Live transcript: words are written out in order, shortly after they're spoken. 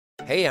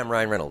Hey, I'm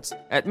Ryan Reynolds.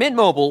 At Mint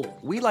Mobile,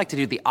 we like to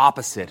do the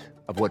opposite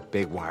of what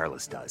Big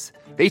Wireless does.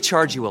 They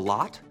charge you a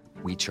lot,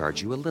 we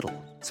charge you a little.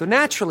 So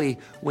naturally,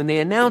 when they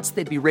announced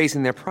they'd be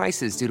raising their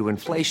prices due to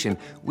inflation,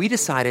 we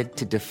decided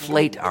to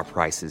deflate our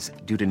prices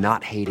due to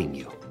not hating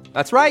you.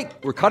 That's right.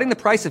 We're cutting the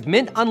price of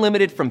Mint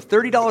Unlimited from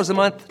 $30 a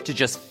month to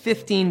just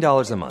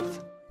 $15 a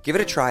month. Give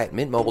it a try at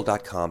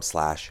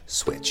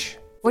mintmobile.com/switch.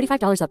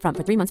 $45 up front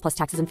for 3 months plus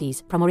taxes and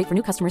fees. Promo rate for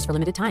new customers for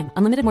limited time.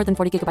 Unlimited more than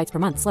 40 gigabytes per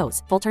month.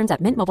 Slows full terms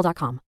at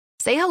mintmobile.com.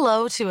 Say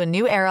hello to a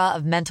new era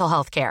of mental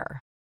health care.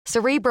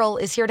 Cerebral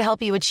is here to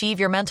help you achieve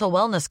your mental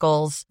wellness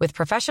goals with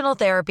professional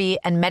therapy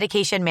and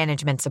medication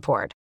management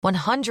support.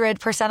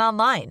 100%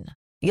 online.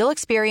 You'll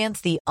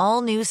experience the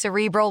all-new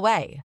Cerebral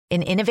Way,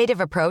 an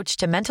innovative approach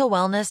to mental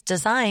wellness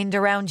designed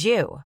around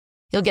you.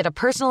 You'll get a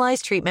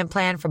personalized treatment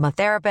plan from a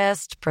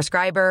therapist,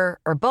 prescriber,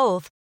 or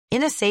both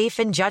in a safe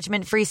and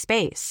judgment-free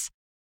space.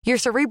 Your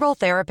Cerebral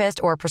therapist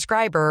or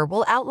prescriber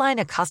will outline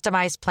a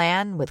customized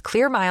plan with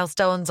clear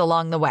milestones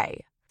along the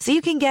way, so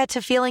you can get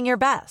to feeling your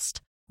best.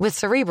 With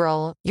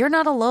Cerebral, you're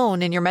not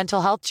alone in your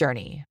mental health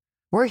journey.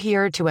 We're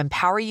here to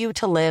empower you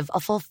to live a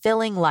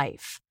fulfilling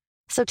life.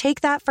 So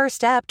take that first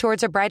step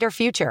towards a brighter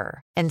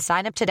future and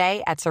sign up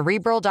today at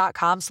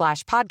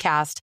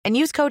Cerebral.com/podcast and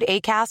use code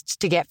ACAST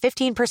to get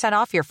 15%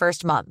 off your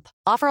first month.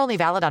 Offer only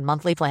valid on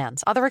monthly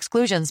plans. Other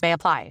exclusions may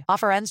apply.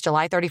 Offer ends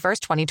July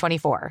 31st,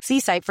 2024.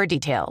 See site for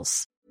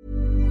details.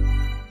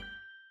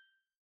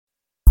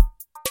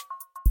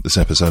 This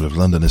episode of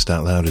Londonist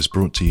Out Loud is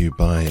brought to you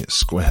by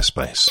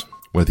Squarespace.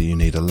 Whether you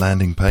need a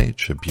landing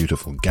page, a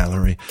beautiful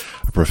gallery,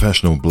 a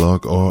professional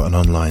blog, or an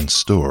online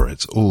store,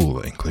 it's all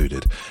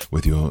included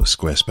with your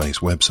Squarespace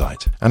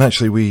website. And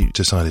actually, we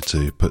decided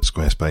to put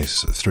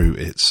Squarespace through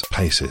its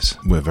paces.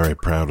 We're very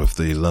proud of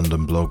the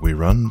London blog we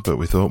run, but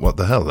we thought, what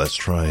the hell, let's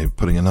try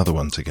putting another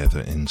one together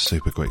in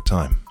super quick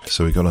time.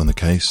 So we got on the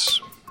case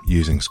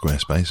using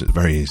Squarespace. It's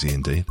very easy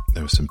indeed.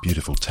 There were some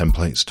beautiful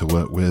templates to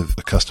work with.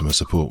 The customer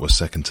support was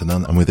second to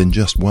none. And within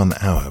just 1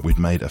 hour, we'd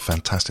made a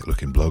fantastic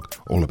looking blog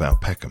all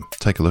about Peckham.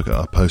 Take a look at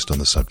our post on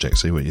the subject,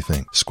 see what you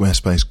think.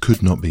 Squarespace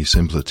could not be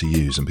simpler to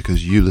use. And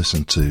because you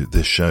listen to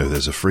this show,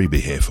 there's a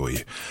freebie here for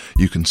you.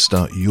 You can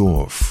start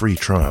your free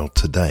trial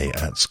today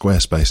at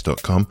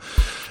squarespace.com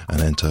and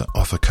enter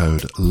offer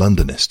code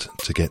Londonist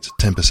to get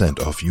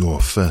 10% off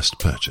your first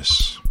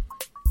purchase.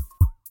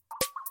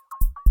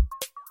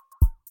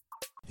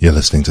 You're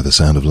listening to The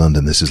Sound of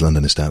London. This is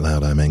Londonist Out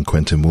Loud. I'm N.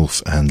 Quentin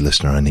Woolf, and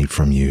listener, I need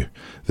from you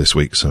this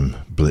week some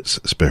Blitz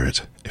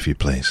spirit, if you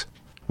please.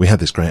 We had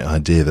this great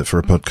idea that for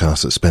a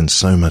podcast that spends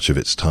so much of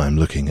its time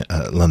looking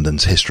at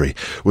London's history,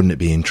 wouldn't it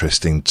be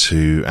interesting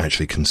to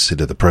actually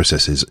consider the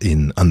processes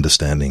in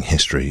understanding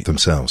history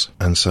themselves?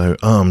 And so,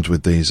 armed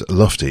with these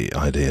lofty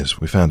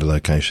ideas, we found a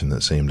location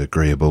that seemed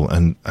agreeable.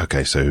 And,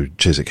 okay, so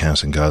Chiswick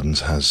House and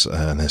Gardens has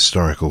an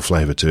historical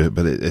flavour to it,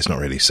 but it's not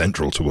really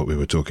central to what we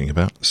were talking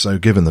about. So,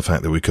 given the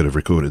fact that we could have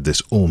recorded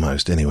this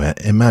almost anywhere,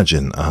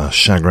 imagine our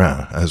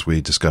chagrin as we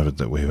discovered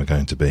that we were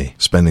going to be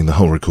spending the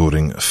whole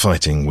recording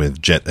fighting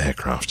with jet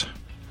aircraft.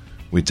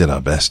 We did our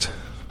best.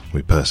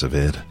 We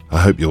persevered. I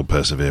hope you'll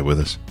persevere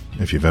with us.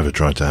 If you've ever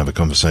tried to have a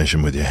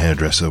conversation with your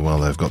hairdresser while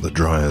they've got the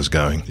dryers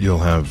going, you'll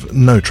have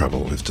no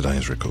trouble with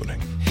today's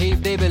recording. Hey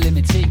baby, let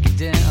me take you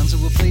down to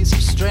a place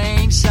of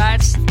strange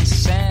sights and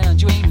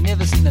sounds you ain't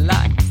never seen the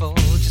like before.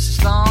 Just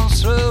a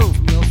stone's throw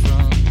from your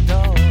front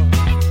door.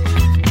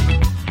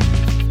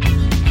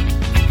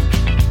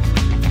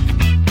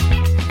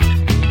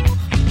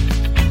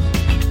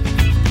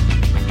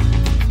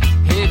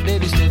 Hey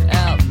baby, step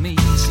out with me.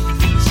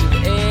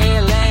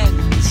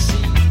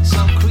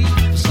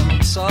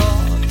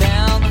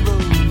 Down the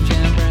road,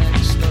 jam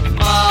brand slow.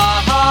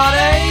 My heart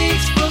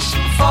aches for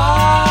some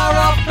far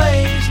off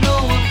place. No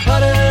one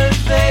cut it,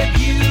 babe.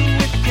 You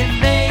with your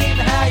name,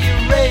 how you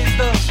raised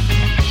us.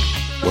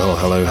 Well,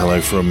 hello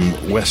from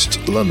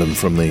West London,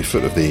 from the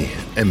foot of the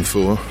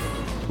M4.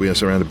 We are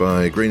surrounded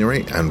by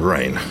greenery and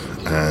rain,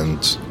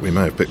 and we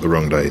may have picked the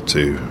wrong day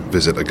to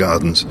visit a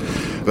gardens,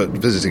 but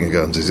visiting a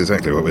gardens is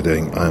exactly what we're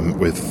doing. I'm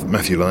with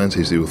Matthew Lyons.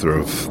 He's the author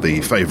of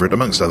The Favourite,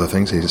 amongst other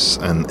things. He's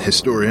an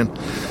historian,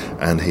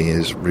 and he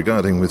is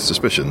regarding with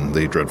suspicion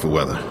the dreadful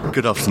weather.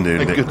 Good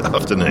afternoon, Nick. Good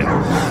afternoon.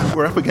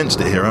 We're up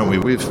against it here, aren't we?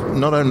 We've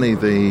not only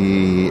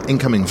the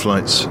incoming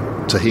flights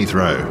to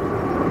Heathrow,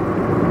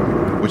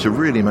 which are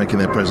really making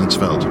their presence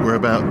felt. We're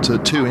about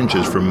 2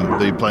 inches from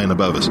the plane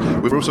above us.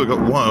 We've also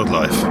got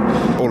wildlife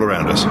all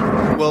around us.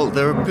 Well,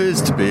 there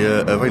appears to be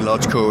a very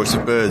large chorus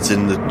of birds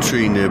in the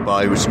tree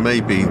nearby, which may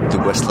be the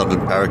West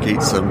London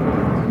parakeets.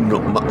 I'm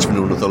not much of an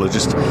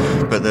ornithologist,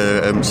 but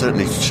they're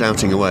certainly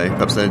shouting away.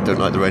 Perhaps they don't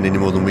like the rain any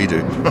more than we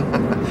do.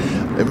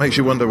 It makes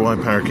you wonder why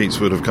parakeets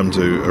would have come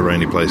to a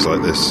rainy place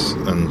like this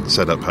and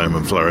set up home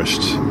and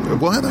flourished.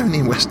 Why are they only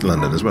in West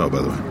London as well,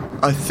 by the way?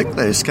 I think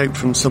they escaped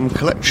from some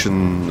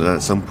collection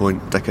at some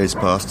point decades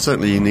past.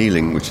 Certainly in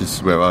Ealing, which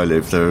is where I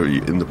live, they're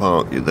in the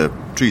park. They're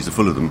trees are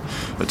full of them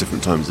at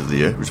different times of the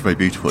year, which is very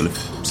beautiful, if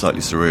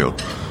slightly surreal.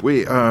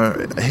 We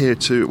are here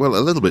to, well,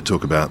 a little bit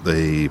talk about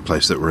the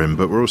place that we're in,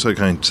 but we're also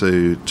going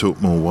to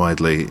talk more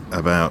widely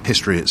about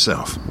history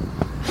itself.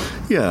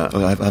 Yeah,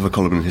 I have a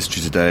column in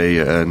History Today,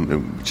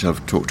 which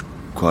I've talked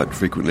quite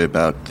frequently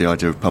about the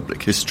idea of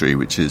public history,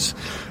 which is,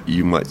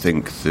 you might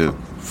think, the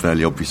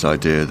fairly obvious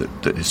idea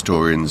that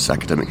historians,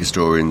 academic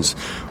historians,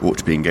 ought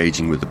to be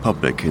engaging with the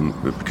public,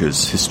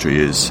 because history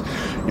is,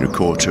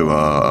 core to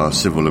our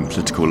civil and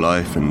political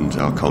life and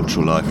our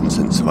cultural life and a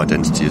sense of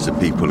identity as a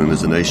people and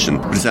as a nation.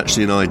 But it's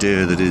actually an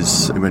idea that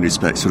is, in many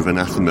respects, sort of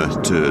anathema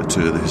to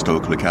the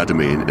Historical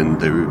Academy, and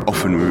they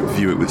often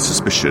view it with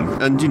suspicion.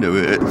 And,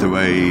 the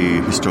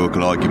way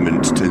historical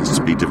argument tends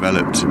to be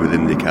developed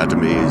within the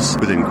Academy is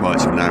within quite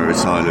sort of narrow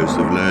silos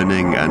of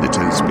learning, and it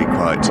tends to be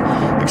quite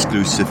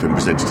exclusive and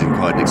presented in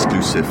quite an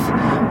exclusive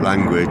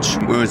language,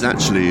 whereas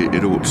actually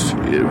it ought,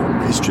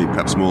 history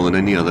perhaps more than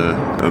any other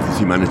of the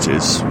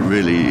humanities,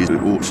 really it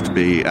ought to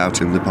be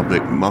out in the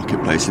public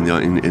marketplace, in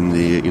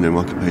the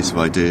marketplace of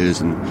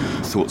ideas and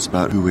thoughts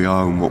about who we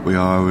are and what we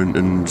are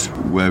and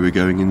where we're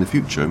going in the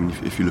future. I mean,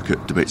 if you look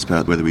at debates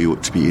about whether we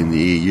ought to be in the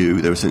EU,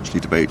 they're essentially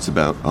debates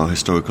about our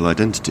historical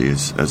identity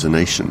as a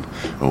nation,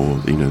 or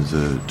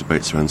the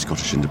debates around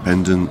Scottish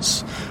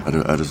independence at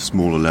a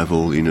smaller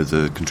level,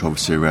 the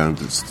controversy around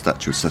the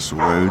statue of Cecil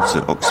Rhodes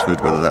at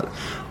Oxford, whether that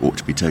ought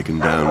to be taken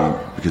down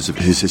because of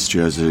his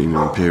history as an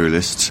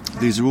imperialist.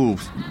 These are all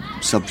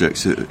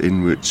subjects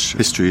in which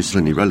history is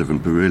certainly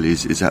relevant, but really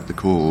is at the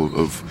core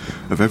of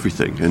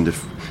everything. And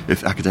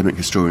if academic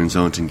historians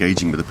aren't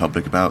engaging with the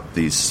public about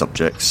these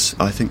subjects,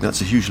 I think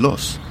that's a huge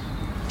loss.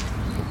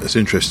 It's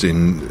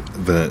interesting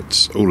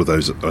that all of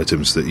those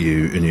items that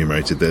you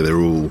enumerated there, they're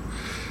all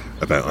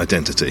about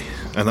identity.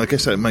 And I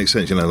guess that makes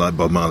sense, like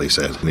Bob Marley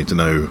said, you need to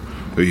know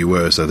who you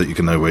were so that you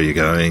can know where you're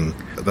going.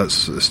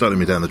 That's starting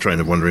me down the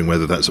train of wondering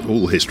whether that's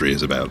all history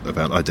is about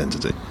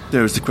identity.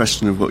 There is the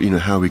question of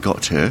how we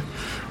got here,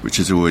 which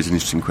is always an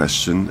interesting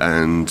question,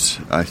 and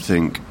I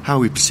think how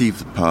we perceive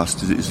the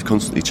past is a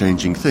constantly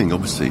changing thing.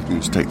 Obviously,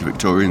 to take the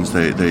Victorians,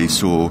 they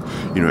saw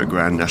a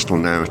grand national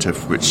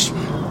narrative which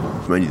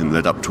many of them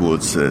led up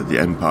towards the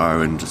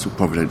empire and a sort of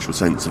providential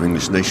sense of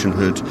English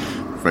nationhood,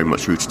 very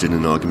much rooted in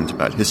an argument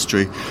about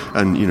history,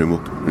 and more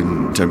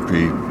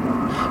contemporary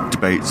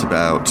debates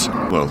about,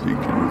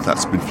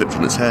 that's been flipped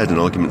on its head, and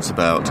arguments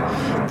about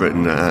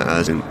Britain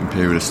as an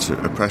imperialist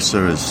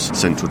oppressor, as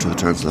central to the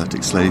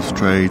transatlantic slave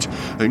trade.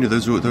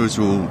 Those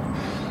are all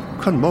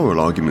kind of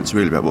moral arguments,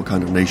 really, about what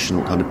kind of nation,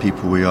 what kind of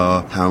people we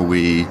are, how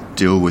we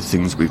deal with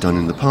things we've done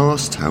in the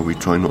past, how we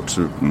try not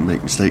to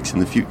make mistakes in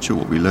the future,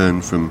 what we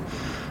learn from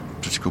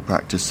political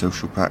practice,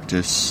 social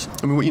practice.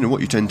 I mean, what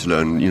you tend to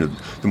learn,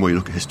 the more you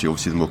look at history,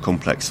 obviously the more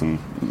complex and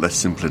less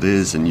simple it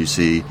is, and you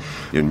see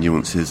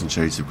nuances and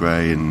shades of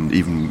grey, and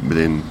even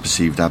within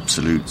perceived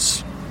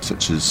absolutes,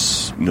 such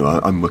as,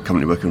 I'm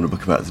currently working on a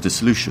book about the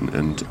dissolution,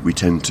 and we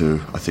tend to,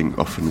 I think,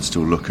 often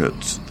still look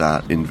at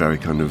that in very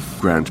kind of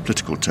grand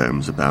political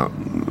terms about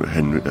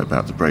Henry,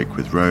 about the break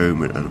with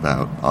Rome, and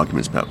about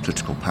arguments about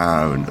political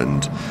power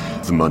and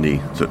the money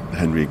that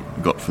Henry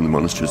got from the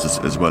monasteries,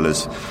 as well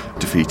as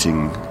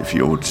defeating,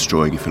 or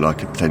destroying, if you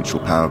like, a potential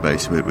power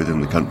base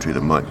within the country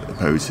that might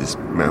oppose his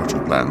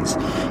marital plans.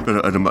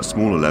 But at a much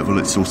smaller level,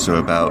 it's also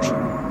about,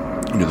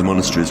 the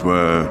monasteries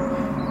were...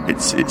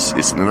 It's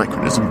an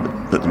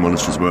anachronism, but the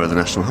monasteries were the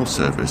National Health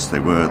Service. They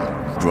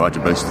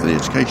provided most of the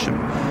education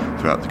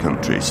throughout the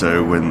country.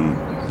 So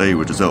when they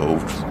were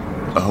dissolved,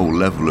 a whole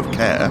level of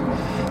care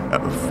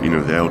of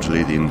the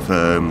elderly, the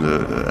infirm,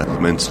 the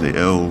mentally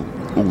ill,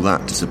 all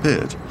that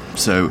disappeared.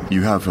 So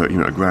you have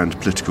a grand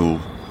political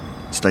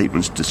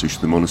statement to dissolution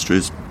of the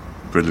monasteries,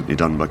 brilliantly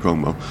done by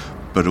Cromwell.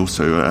 But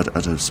also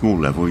at a small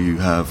level, you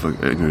have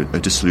a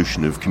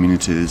dissolution of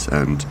communities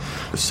and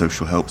a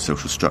social help,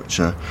 social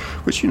structure,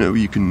 which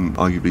you can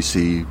arguably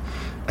see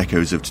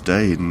echoes of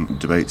today in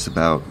debates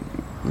about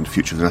the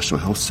future of the National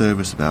Health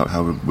Service, about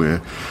how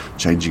we're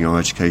changing our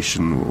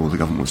education, or the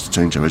government wants to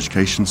change our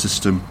education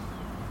system.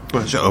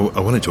 Well, I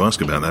wanted to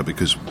ask about that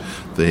because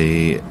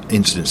the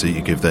instance that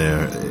you give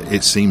there,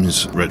 it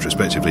seems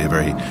retrospectively a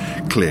very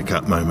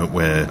clear-cut moment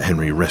where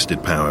Henry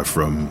wrested power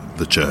from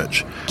the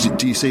church.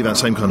 Do you see that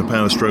same kind of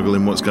power struggle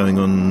in what's going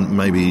on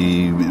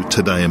maybe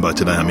today? And by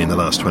today I mean the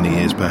last 20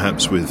 years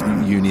perhaps, with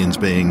unions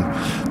being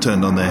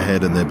turned on their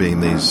head and there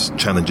being these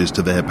challenges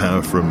to their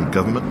power from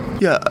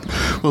government? Yeah,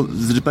 well,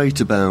 the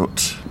debate about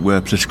where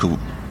political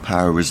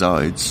power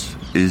resides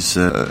is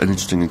an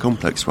interesting and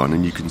complex one,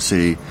 and you can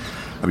see...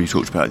 you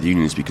talked about the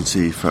unions, but you can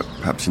see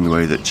perhaps in the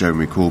way that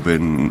Jeremy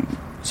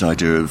Corbyn's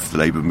idea of the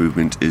Labour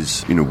movement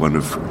is, one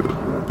of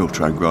built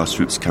around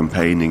grassroots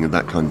campaigning and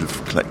that kind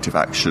of collective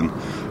action,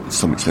 to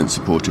some extent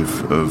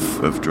supportive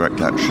of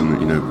direct action,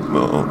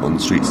 on the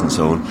streets and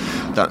so on.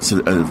 That's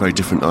a very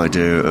different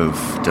idea of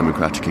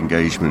democratic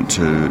engagement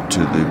to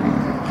the,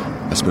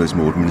 I suppose,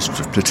 more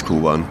administrative political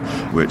one,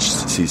 which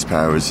sees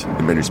power as,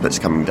 in many respects,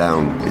 coming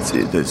down.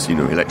 There's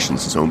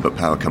elections and so on, but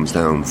power comes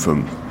down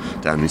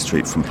the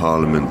street from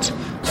Parliament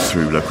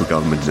through local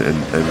government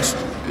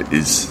and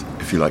is,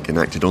 if if you like,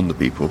 enacted on the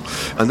people.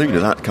 And then,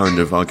 that kind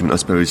of argument, I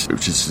suppose,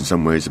 which is in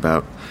some ways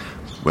about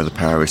whether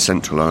power is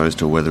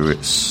centralised or whether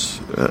it's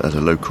at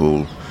a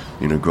local,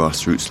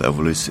 grassroots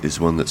level, is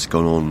one that's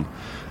gone on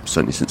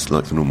certainly since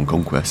the Norman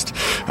Conquest.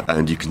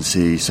 And you can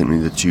see certainly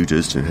the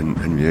Tudors,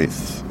 Henry VIII,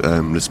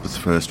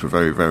 Elizabeth I, were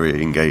very,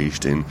 very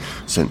engaged in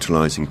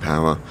centralising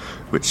power,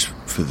 which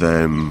for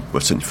them,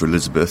 well, certainly for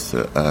Elizabeth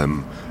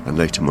and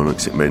later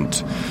monarchs, it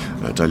meant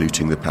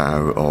diluting the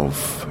power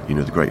of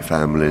the great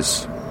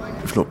families,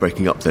 if not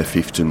breaking up their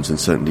fiefdoms, and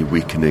certainly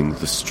weakening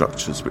the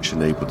structures which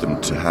enabled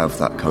them to have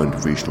that kind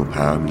of regional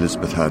power.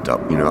 Elizabeth had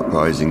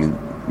uprising in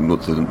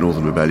the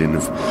Northern Rebellion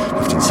of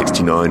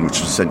 1569, which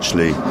was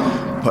essentially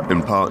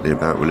and partly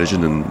about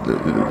religion, and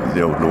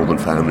the old northern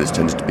families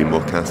tended to be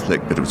more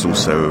Catholic, but it was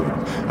also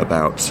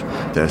about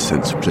their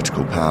sense of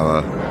political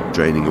power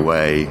draining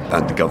away,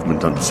 and the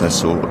government under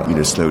Cecil,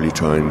 slowly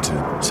trying to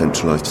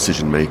centralise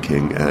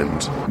decision-making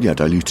and,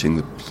 diluting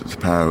the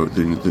power,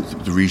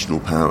 the regional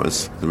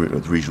powers, the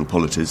regional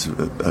polities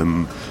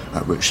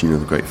at which,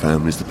 the great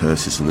families, the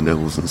Percys and the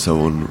Nevilles and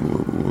so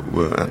on,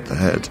 were at the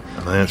head.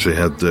 And they actually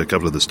had a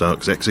couple of the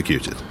Starks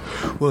executed.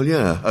 Well,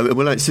 yeah.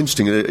 It's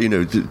interesting,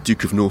 the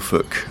Duke of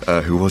Norfolk,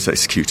 who was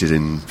executed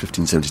in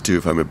 1572,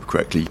 if I remember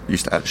correctly,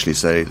 used to actually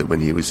say that when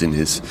he was in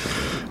his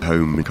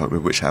home, I can't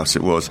remember which house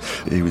it was,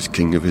 he was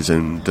king of his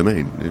own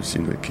domain. He was,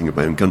 king of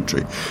my own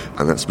country.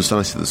 And that's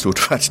precisely the sort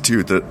of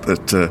attitude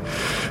that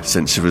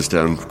sent shivers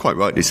down, quite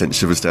rightly sent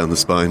shivers down the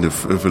spine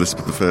of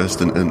Elizabeth I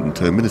and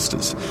her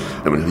ministers.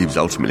 He was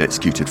ultimately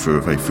executed for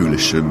a very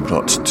foolish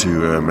plot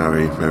to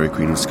marry Mary,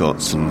 Queen of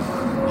Scots, and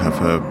have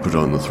her put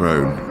on the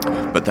throne.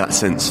 But that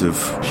sense of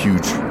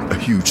a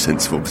huge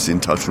sense of obviously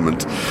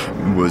entitlement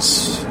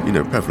was,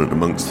 prevalent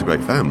amongst the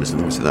great families,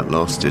 and obviously that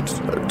lasted,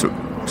 took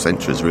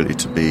centuries really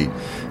to be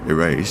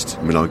erased.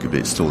 Arguably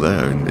it's still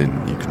there,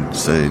 and you can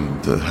say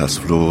in the House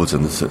of Lords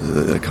and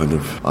the kind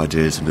of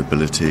ideas of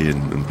nobility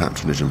and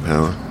patronage and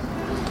power.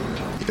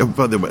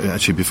 By the way,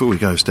 actually, before we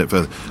go a step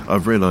further,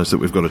 I've realised that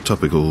we've got a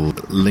topical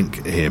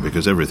link here,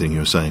 because everything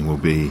you're saying will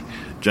be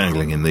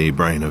jangling in the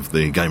brain of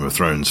the Game of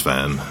Thrones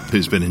fan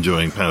who's been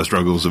enjoying power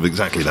struggles of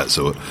exactly that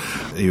sort.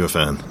 Are you a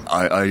fan?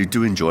 I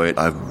do enjoy it.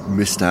 I've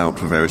missed out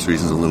for various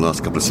reasons on the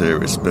last couple of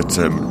series, but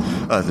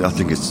I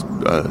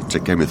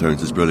think Game of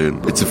Thrones is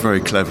brilliant. It's a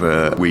very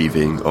clever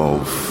weaving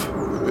of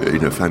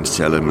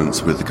fantasy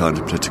elements with the kind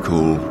of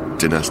political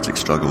dynastic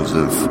struggles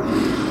of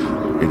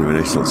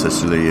Renaissance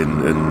Sicily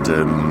and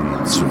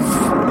sort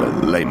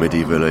of late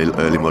medieval,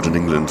 early modern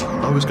England.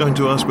 I was going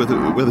to ask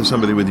whether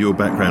somebody with your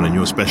background and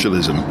your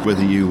specialism,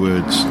 whether you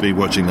would be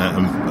watching that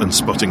and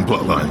spotting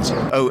plot lines.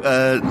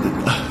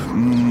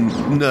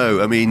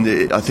 No.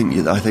 I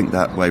think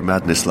that way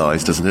madness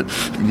lies, doesn't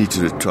it? You need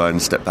to try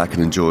and step back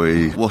and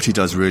enjoy what he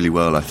does really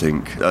well. I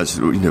think, as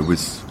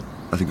with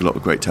a lot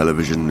of great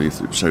television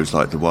shows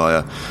like The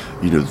Wire,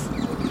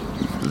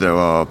 there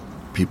are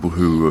people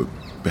who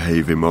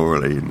behave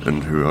immorally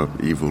and who are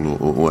evil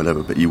or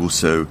whatever, but you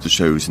also, the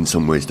shows in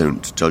some ways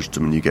don't judge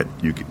them, and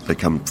they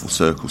come full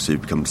circle, so you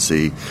become to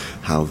see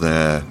how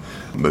their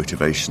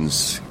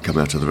motivations come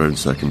out of their own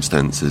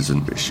circumstances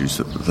and issues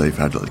that they've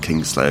had, like the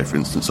Kingslayer, for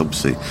instance.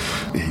 Obviously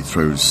he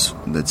throws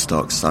Ned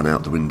Stark's son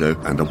out the window,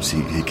 and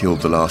obviously he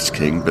killed the last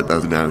king, but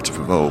as the narrative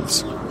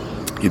evolves,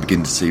 you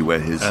begin to see where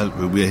his...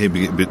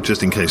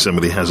 just in case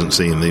somebody hasn't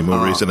seen the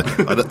more recent...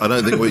 I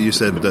don't think what you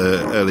said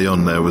early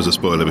on there was a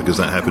spoiler, because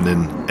that happened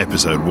in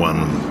episode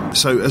 1.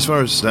 So as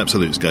far as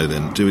absolutes go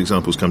then, do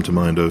examples come to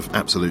mind of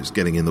absolutes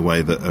getting in the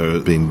way that are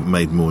being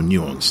made more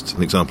nuanced?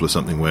 An example of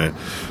something where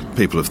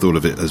people have thought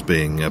of it as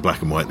being a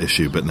black and white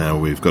issue, but now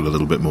we've got a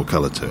little bit more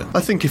colour to it.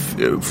 I think if,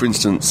 for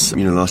instance,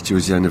 last year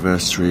was the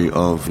anniversary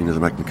of, the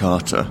Magna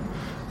Carta,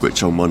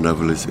 which on one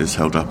level is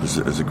held up as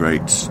a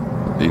great,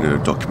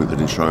 document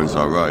that enshrines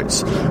our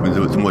rights.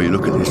 The more you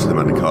look at the history of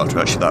the Magna Carta,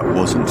 actually that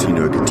wasn't,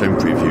 a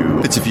contemporary view.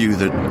 It's a view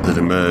that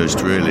emerged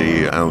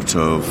really out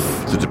of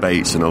the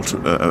debates and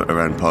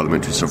around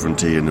parliamentary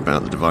sovereignty and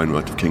about the divine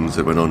right of kings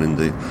that went on in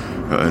the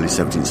early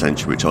 17th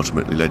century, which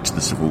ultimately led to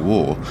the Civil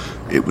War.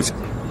 It was,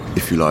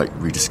 if you like,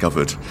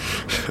 rediscovered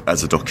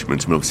as a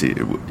document. And obviously,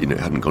 it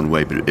hadn't gone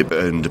away, but it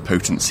earned a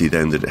potency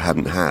then that it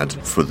hadn't had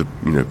for the,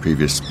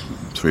 previous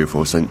 3 or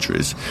 4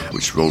 centuries,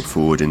 which rolled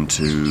forward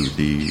into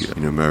the,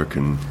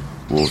 American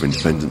War of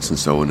Independence and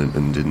so on,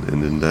 and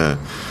in there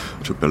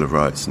to a Bill of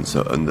Rights and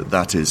so, and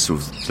that is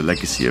sort of the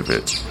legacy of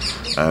it.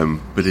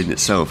 But in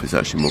itself, it's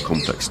actually a more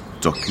complex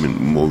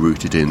document, more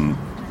rooted in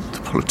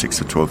the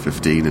politics of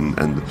 1215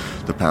 and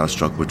the power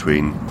struggle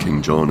between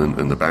King John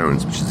and the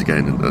barons, which is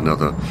again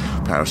another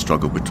power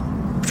struggle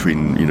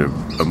between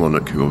a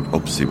monarch who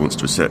obviously wants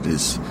to assert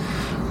his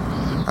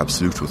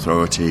absolute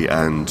authority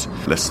and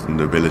lesser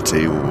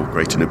nobility or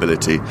greater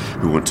nobility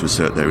who want to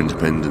assert their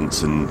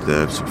independence and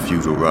their sort of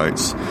feudal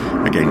rights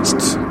against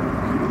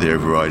the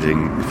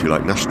overriding, if you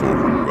like, national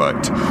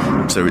right.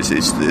 So it's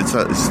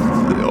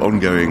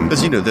ongoing.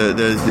 As you know,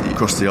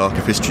 across the arc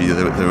of history,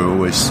 there are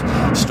always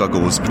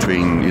struggles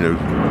between,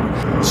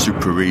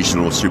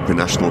 super-regional,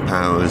 supranational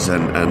powers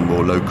and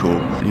more local,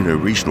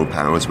 regional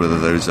powers, whether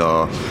those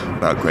are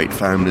about great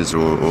families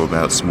or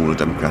about smaller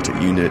democratic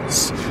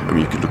units. I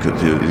mean, you could look at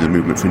the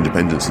movement for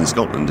independence in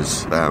Scotland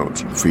is about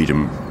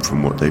freedom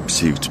from what they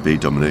perceive to be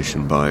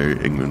domination by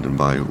England and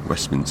by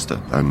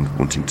Westminster, and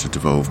wanting to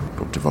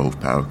not devolve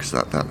power, because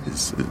that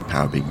is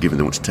power being given.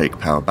 They want to take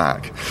power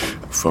back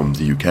from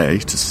the UK,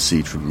 to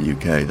secede from the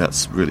UK.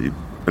 That's really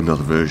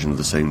another version of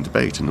the same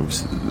debate, and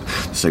obviously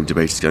the same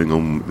debate is going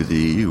on with the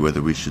EU,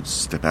 whether we should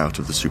step out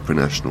of the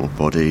supranational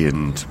body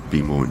and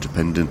be more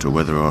independent, or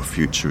whether our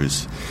future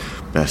is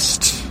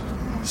best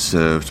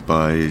served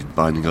by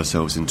binding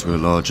ourselves into a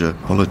larger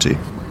polity.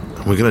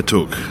 We're going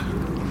to talk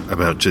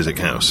about Chiswick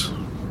House,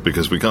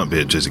 because we can't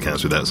be at Chiswick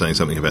House without saying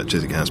something about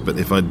Chiswick House. But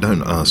if I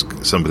don't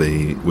ask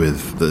somebody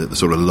with the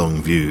sort of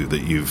long view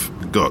that you've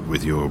got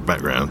with your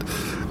background,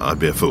 I'd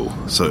be a fool.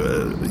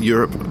 So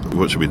Europe,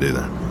 what should we do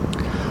there?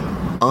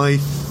 I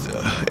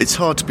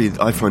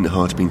find it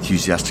hard to be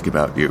enthusiastic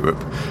about Europe.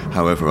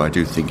 However, I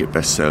do think it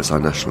best serves our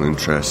national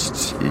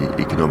interests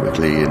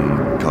economically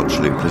and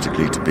culturally and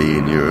politically to be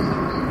in Europe.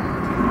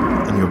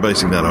 And you're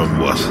basing that on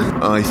what?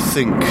 I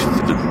think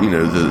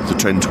that, the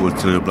trend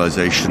towards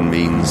globalisation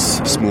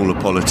means smaller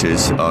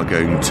polities are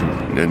going to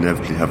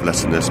inevitably have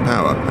less and less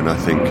power. And I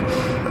think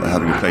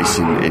having a place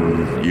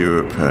in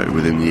Europe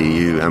within the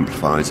EU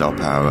amplifies our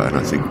power. And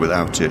I think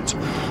without it,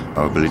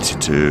 our ability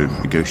to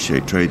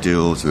negotiate trade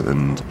deals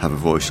and have a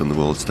voice on the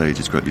world stage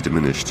is greatly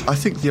diminished. I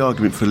think the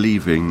argument for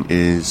leaving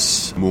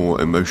is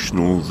more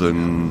emotional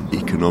than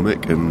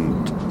economic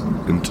and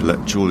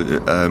intellectual.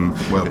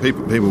 Well,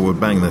 people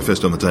would bang their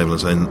fist on the table and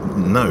say,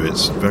 no,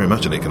 it's very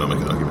much an economic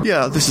argument.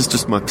 Yeah, this is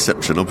just my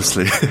perception,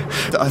 obviously.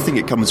 I think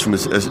it comes from a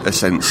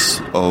sense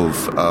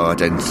of our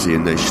identity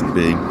and nation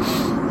being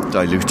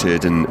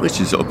diluted, and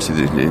which is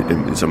obviously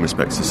in some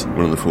respects is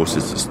one of the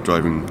forces that's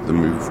driving the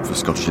move for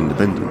Scottish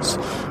independence.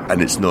 And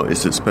it's a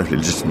perfectly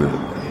legitimate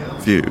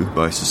view,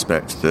 but I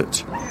suspect that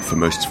for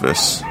most of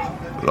us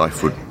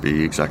life would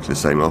be exactly the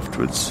same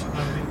afterwards,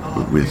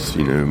 with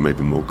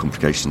maybe more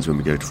complications when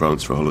we go to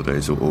France for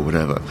holidays or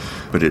whatever.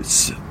 But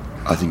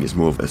I think it's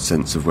more of a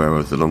sense of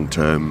where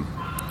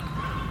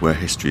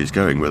history is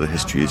going, whether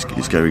history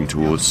is going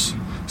towards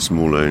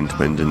smaller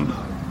independent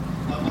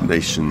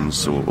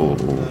nations or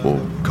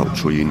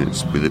cultural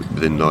units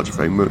within larger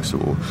frameworks,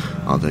 or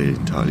are they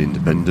entirely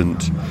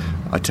independent?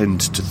 I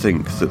tend to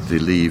think that the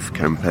Leave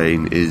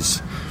campaign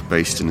is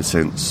based in a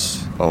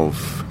sense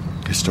of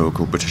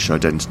historical British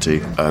identity,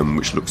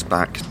 which looks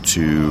back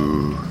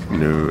to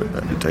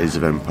the days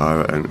of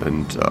empire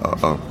and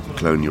our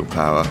colonial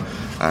power,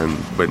 and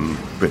when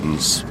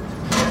Britain's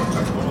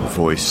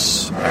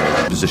voice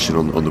and position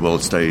on the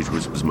world stage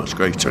was much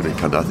greater,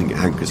 and I think it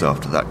hankers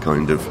after that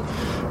kind of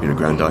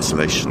grand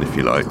isolation, if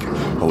you like,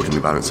 holding the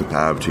balance of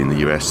power between the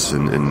US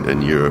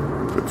and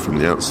Europe from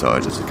the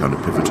outside as a kind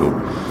of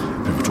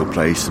pivotal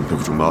place and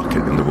pivotal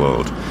market in the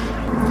world.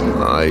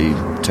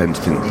 I tend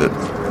to think that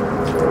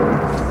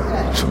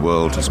the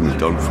world has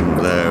moved on from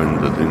there,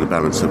 and the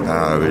balance of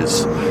power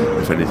is,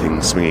 if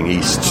anything, swinging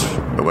east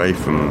away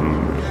from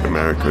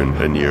America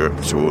and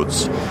Europe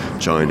towards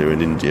China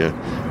and India.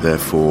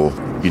 Therefore,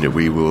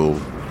 we will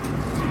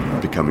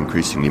become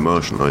increasingly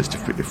marginalised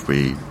if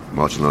we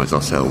marginalise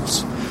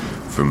ourselves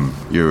from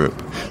Europe.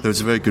 There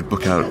was a very good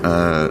book out,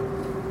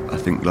 I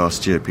think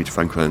last year. Peter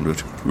Franklin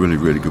wrote a really,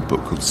 really good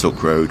book called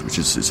Silk Road, which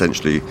is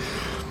essentially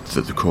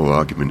that the core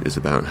argument is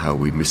about how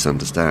we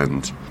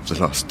misunderstand the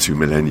last 2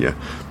 millennia,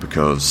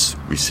 because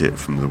we see it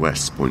from the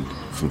West's point,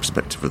 from the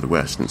perspective of the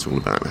West, and it's all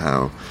about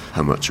how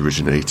much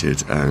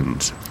originated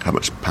and how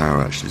much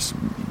power actually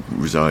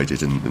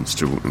resided and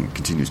still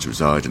continues to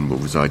reside and will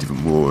reside even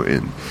more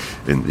in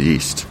the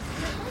East.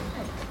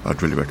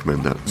 I'd really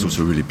recommend that. It's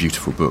also a really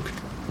beautiful book.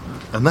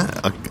 And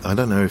that, I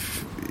don't know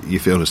if you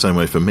feel the same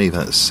way. For me,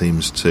 that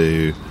seems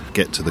to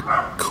get to the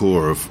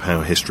core of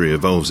how history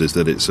evolves, is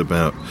that it's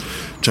about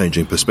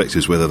changing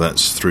perspectives, whether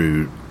that's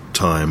through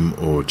time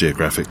or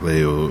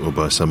geographically or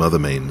by some other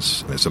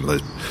means. Some of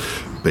those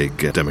big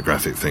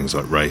demographic things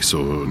like race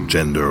or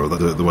gender, or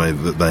the way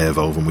that they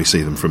evolve, and we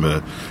see them from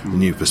a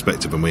new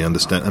perspective, and we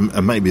understand.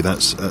 And maybe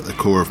that's at the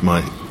core of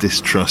my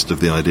distrust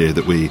of the idea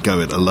that we go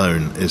it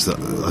alone, is that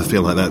I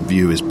feel like that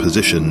view is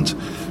positioned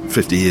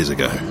 50 years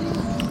ago.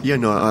 Yeah,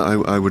 no,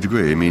 I would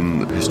agree. I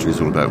mean, history is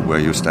all about where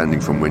you're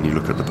standing from when you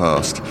look at the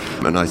past.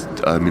 And I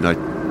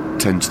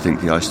tend to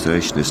think the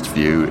isolationist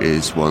view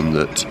is one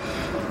that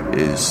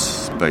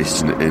is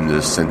based in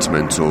the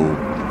sentimental,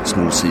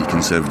 small c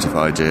conservative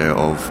idea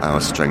of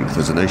our strength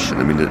as a nation.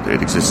 I mean,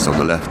 it exists on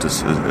the left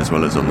as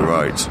well as on the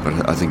right,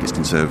 but I think it's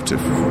conservative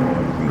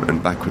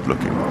and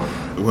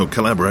backward-looking. Well,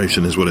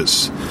 collaboration is what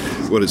it's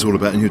all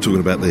about, and you're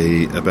talking about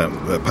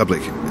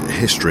public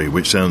history,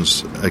 which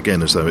sounds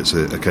again as though it's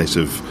a case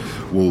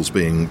of walls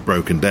being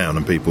broken down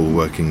and people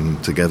working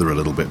together a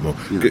little bit more.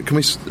 Yeah. Can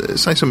we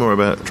say some more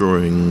about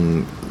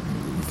drawing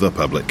the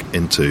public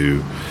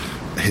into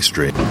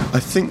history? I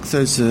think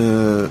there's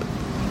a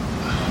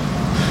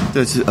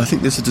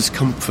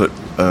discomfort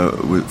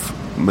with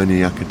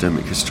many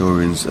academic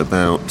historians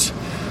about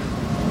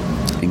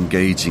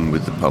engaging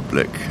with the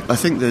public. I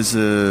think there's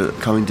a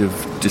kind of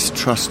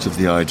distrust of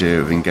the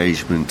idea of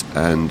engagement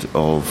and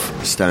of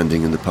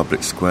standing in the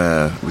public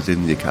square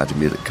within the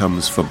academy that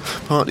comes from,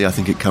 partly I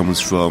think it comes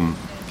from,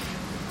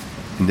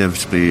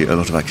 inevitably a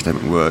lot of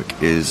academic work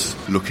is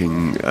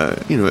looking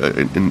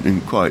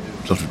in quite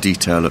a lot of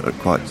detail at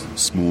quite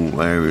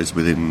small areas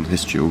within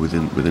history or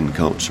within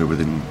culture,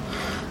 within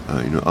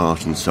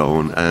art and so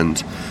on,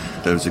 and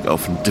those are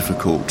often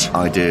difficult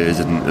ideas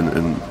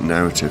and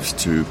narratives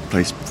to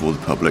place before the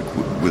public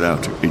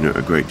without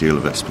a great deal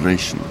of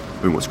explanation.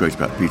 I mean, what's great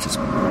about Peter's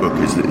book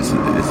is that it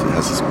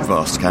has this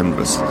vast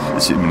canvas.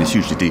 It's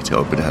hugely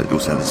detailed, but it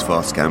also has this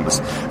vast canvas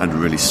and a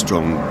really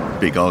strong,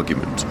 big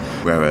argument.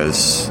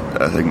 Whereas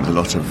I think a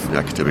lot of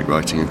academic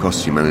writing across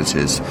the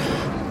humanities,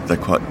 they're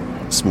quite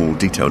small,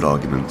 detailed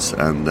arguments,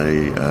 and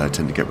they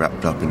tend to get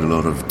wrapped up in a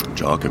lot of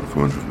jargon, for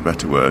want of a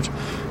better word,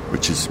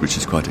 which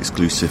is quite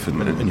exclusive.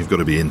 And you've got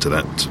to be into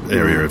that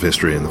area of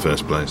history in the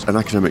first place. An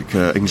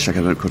English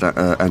academic called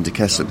Andy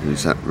Kesson,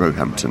 who's at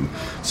Roehampton,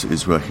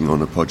 is working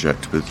on a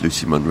project with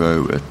Lucy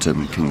Munro at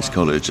King's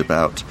College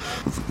about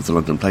the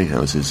London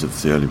playhouses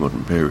of the early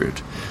modern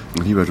period.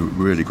 And he wrote a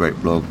really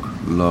great blog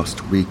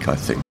last week, I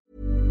think.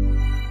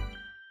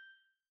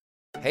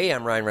 Hey,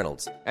 I'm Ryan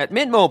Reynolds. At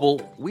Mint Mobile,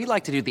 we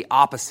like to do the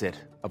opposite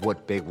of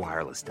what Big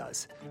Wireless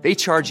does. They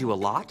charge you a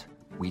lot.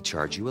 We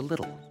charge you a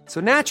little.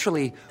 So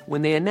naturally,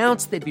 when they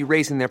announced they'd be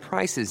raising their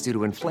prices due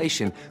to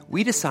inflation,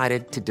 we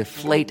decided to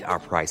deflate our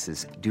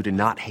prices due to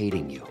not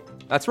hating you.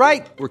 That's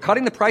right. We're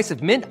cutting the price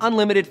of Mint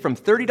Unlimited from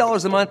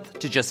 $30 a month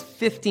to just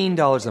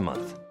 $15 a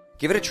month.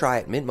 Give it a try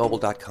at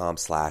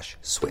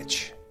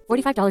mintmobile.com/switch.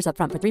 $45 up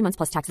front for 3 months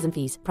plus taxes and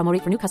fees. Promo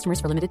rate for new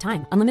customers for limited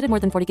time. Unlimited more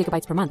than 40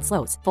 gigabytes per month.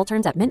 Slows full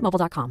terms at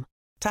mintmobile.com.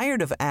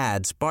 Tired of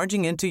ads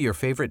barging into your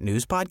favorite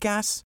news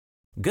podcasts?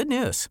 Good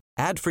news.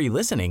 Ad-free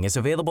listening is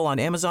available on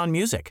Amazon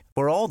Music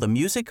for all the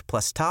music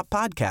plus top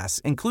podcasts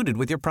included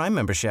with your Prime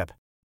membership.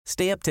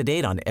 Stay up to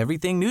date on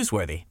everything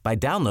newsworthy by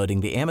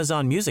downloading the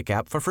Amazon Music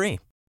app for free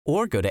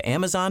or go to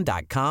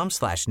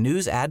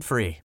amazon.com/news ad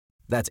free.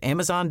 That's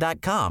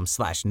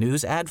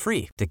amazon.com/news ad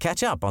free to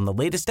catch up on the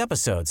latest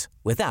episodes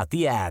without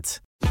the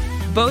ads.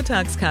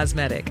 Botox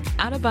Cosmetic,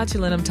 out of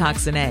botulinum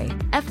toxin A,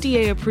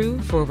 FDA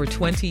approved for over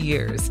 20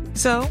 years.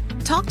 So,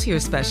 talk to your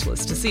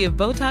specialist to see if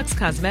Botox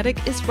Cosmetic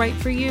is right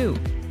for you.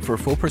 For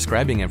full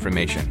prescribing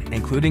information,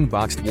 including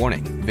boxed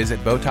warning,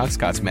 visit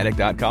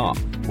BotoxCosmetic.com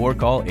or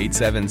call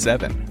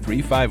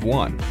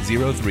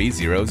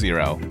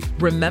 877-351-0300.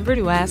 Remember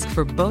to ask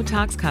for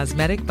Botox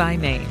Cosmetic by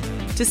name.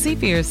 To see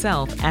for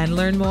yourself and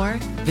learn more,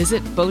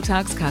 visit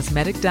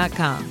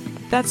BotoxCosmetic.com.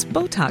 That's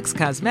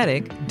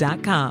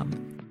BotoxCosmetic.com.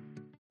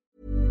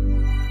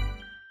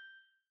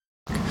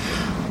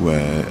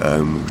 Where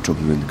we're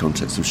talking in the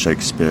context of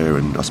Shakespeare,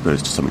 and I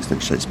suppose to some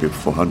extent Shakespeare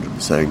before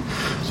 400, saying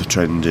the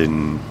trend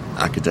in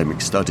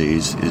academic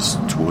studies is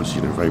towards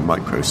very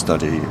micro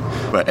study,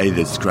 where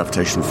there's the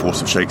gravitational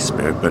force of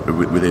Shakespeare, but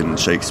within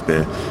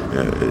Shakespeare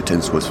it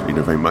tends towards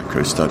very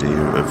micro study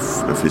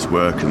of his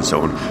work and so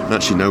on. And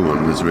actually no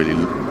one has really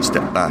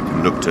stepped back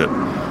and looked at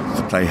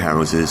the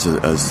playhouses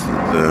as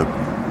the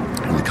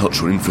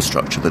cultural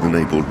infrastructure that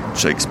enabled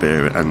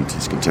Shakespeare and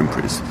his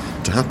contemporaries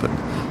to happen.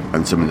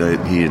 And so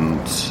he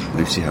and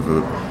Lucy have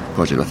a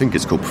project, I think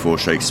it's called Before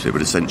Shakespeare,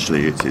 but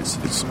essentially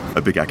it's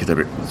a big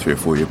academic 3 or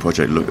 4 year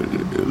project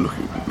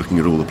looking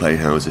at all the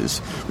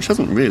playhouses, which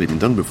hasn't really been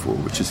done before,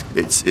 which is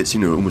it's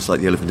almost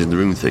like the elephant in the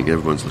room thing.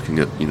 Everyone's looking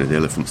at the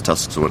elephant's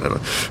tusks or whatever.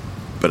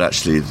 But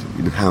actually,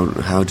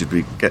 how did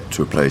we get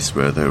to a place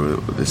where there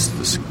was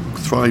this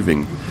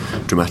thriving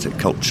dramatic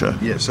culture?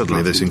 Yeah,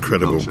 suddenly this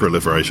incredible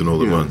proliferation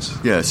all at once.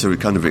 Yeah, so it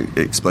kind of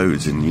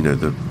explodes in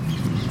the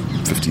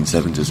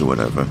 1570s or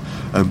whatever,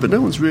 but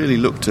no one's really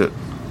looked at.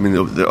 I mean,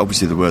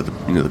 obviously there were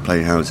the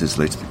playhouses,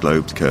 later the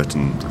Globe, the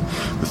Curtain,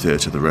 the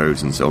Theatre, the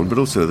Rose, and so on. But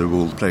also there were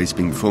all plays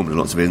being performed in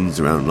lots of inns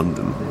around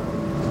London.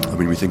 I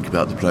mean, we think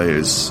about the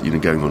players,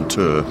 going on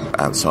tour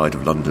outside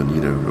of London,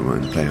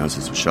 when the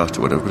playhouses were shut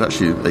or whatever. But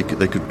actually, they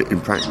could in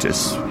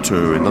practice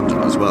tour in London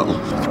as well.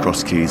 The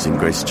Cross Keys in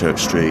Gracechurch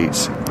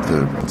Street,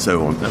 and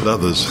so on, and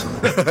others.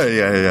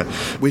 yeah.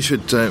 We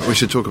should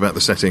talk about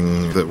the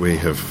setting that we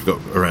have got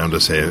around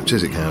us here,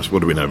 Chiswick House. What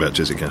do we know about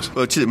Chiswick House?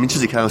 Well,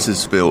 Chiswick House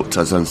is built,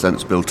 as I understand,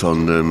 it's built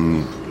on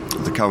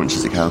the current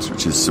Chiswick House,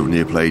 which is sort of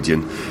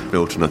neo-Palladian,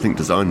 built and I think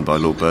designed by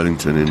Lord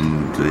Burlington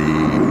in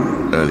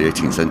the early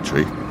 18th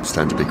century.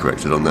 Stand to be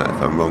corrected on that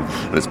if I'm wrong.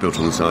 And it's built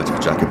on the site of a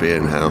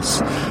Jacobean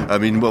house. I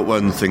mean, one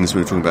of the things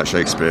when we're talking about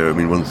Shakespeare,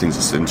 one of the things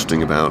that's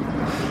interesting about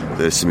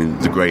this,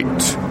 the great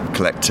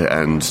collector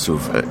and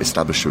sort of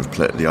establisher of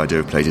the idea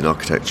of Palladian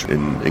architecture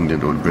in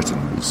England or in Britain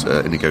was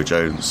Inigo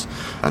Jones,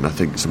 and I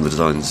think some of the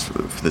designs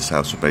for this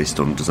house were based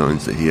on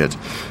designs that he had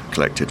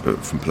collected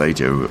from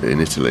Palladio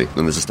in Italy.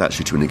 And there's a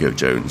statue to Inigo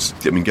Jones.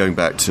 Going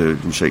back to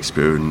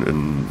Shakespeare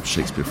and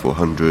Shakespeare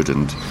 400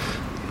 and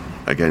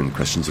again,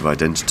 questions of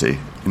identity.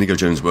 Inigo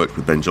Jones worked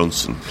with Ben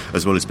Jonson,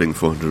 as well as being the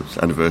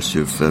 400th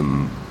anniversary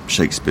of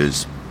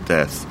Shakespeare's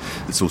death.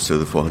 It's also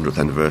the 400th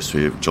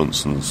anniversary of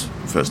Jonson's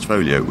first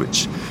folio,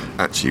 which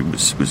actually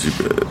was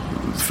the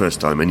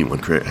first time anyone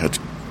had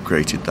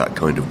created that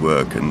kind of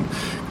work and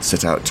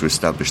set out to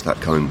establish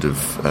that kind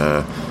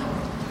of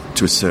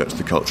to assert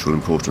the cultural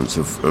importance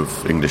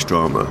of English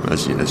drama.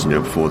 As you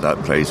know, before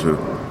that, plays were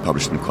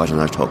published in quite an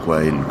ad hoc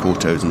way in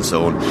quartos and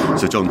so on.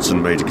 So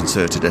Jonson made a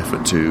concerted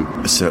effort to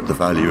assert the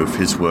value of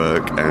his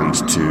work and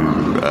to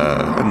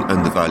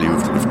and the value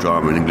of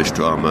drama and English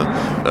drama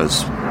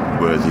as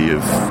worthy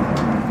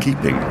of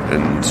keeping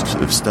and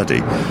of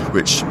study,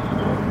 which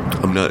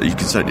you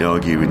can certainly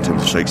argue in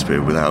terms of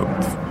Shakespeare, without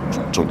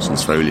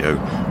Jonson's folio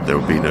there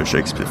would be no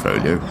Shakespeare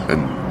folio,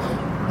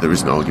 and there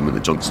is an argument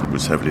that Jonson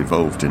was heavily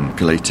involved in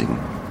collating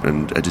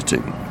and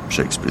editing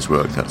Shakespeare's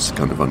work. That's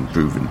kind of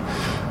unproven.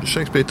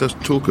 Shakespeare does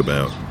talk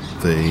about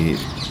the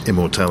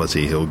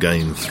immortality he'll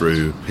gain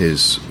through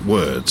his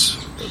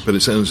words, but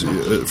it sounds,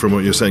 from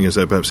what you're saying, as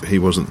though perhaps he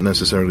wasn't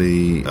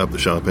necessarily up the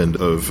sharp end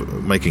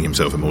of making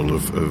himself immortal,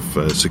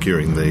 of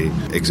securing the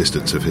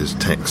existence of his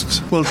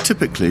texts. Well,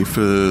 typically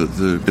for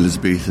the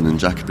Elizabethan and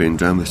Jacobean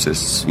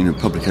dramatists,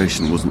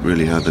 publication wasn't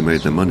really how they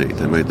made their money.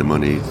 They made their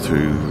money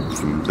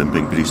from them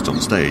being produced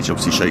on stage.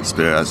 Obviously,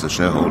 Shakespeare, as a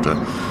shareholder,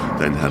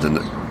 then had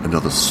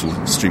another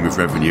stream of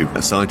revenue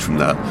aside from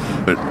that.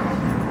 But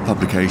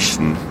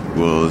publication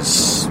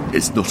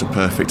it's not a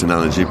perfect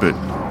analogy, but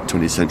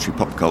 20th century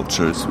pop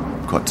culture is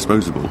quite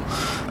disposable,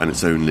 and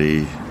it's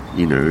only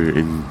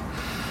in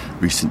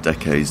recent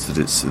decades that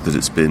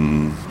it's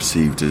been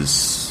perceived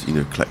as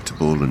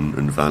collectible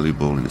and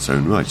valuable in its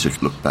own right. So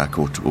if you look back,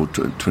 or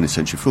 20th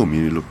century film,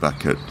 you look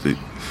back at the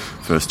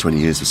first 20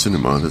 years of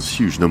cinema, there's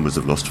huge numbers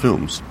of lost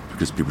films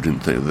because people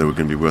didn't think they were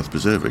going to be worth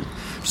preserving.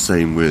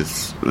 Same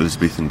with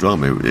Elizabethan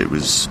drama. It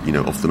was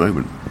off the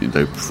moment.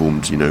 They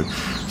performed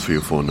 3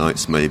 or 4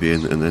 nights maybe,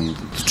 and then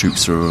the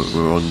troops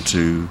were on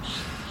to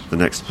the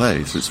next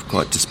play. So it's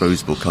quite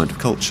disposable kind of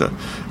culture,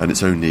 and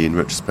it's only in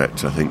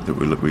retrospect, I think, that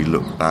we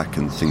look back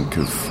and think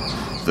of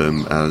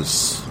them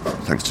as,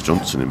 thanks to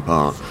Jonson in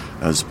part,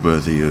 as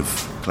worthy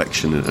of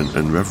collection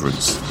and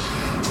reverence.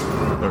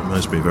 That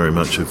reminds me very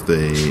much of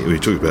we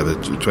talked about the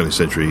 20th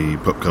century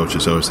pop culture,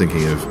 so I was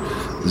thinking of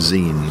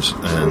zines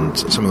and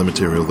some of the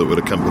material that would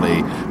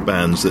accompany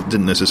bands that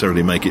didn't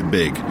necessarily make it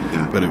big,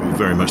 but it was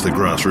very much the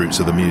grassroots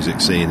of the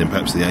music scene in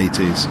perhaps the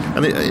 80s,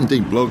 and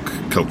indeed blog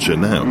culture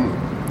now.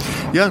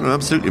 Yeah, no,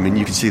 absolutely. I mean,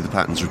 you can see the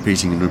patterns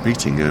repeating and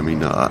repeating. I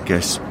mean, I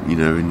guess,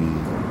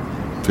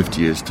 in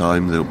 50 years'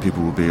 time,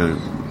 people will be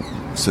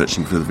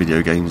searching for the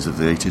video games of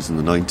the 80s and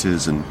the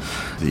 90s and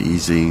the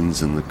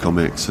e-zines and the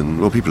comics.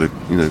 And, well, people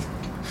are,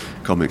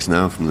 comics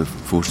now from the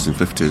 40s and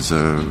 50s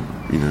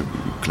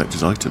are,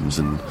 collector's items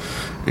and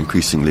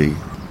increasingly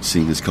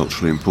seen as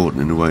culturally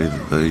important in a way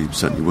that they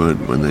certainly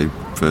weren't when they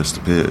first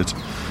appeared.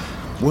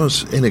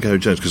 Was Inigo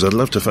Jones, because I'd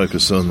love to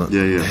focus on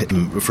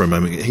him for a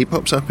moment. He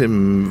pops up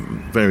in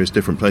various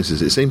different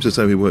places. It seems as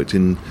though he worked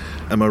in,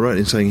 am I right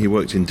in saying he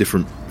worked in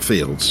different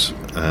fields,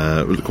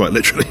 quite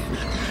literally?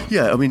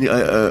 Yeah, I mean,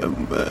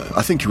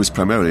 I think he was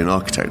primarily an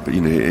architect, but,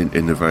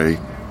 in a very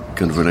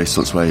kind of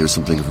Renaissance way, he was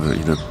something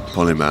of a,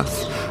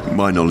 polymath.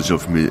 My knowledge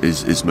of him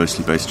is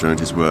mostly based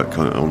around his work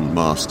on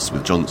masks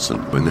with Jonson,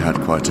 when they had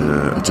quite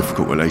a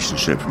difficult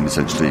relationship. And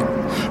essentially,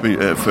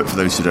 for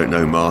those who don't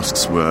know,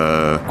 masks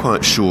were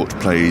quite short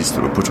plays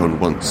that were put on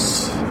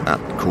once at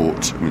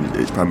court. I mean,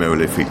 it's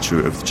primarily a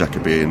feature of the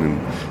Jacobean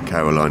and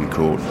Caroline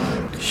court.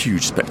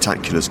 Huge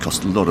spectaculars,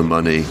 cost a lot of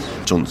money.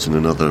 Jonson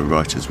and other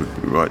writers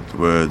would write the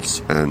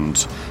words,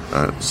 and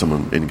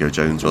Inigo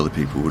Jones or other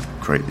people would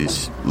create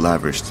these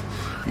lavished,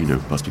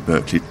 must be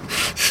Berkeley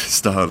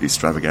style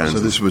extravaganza.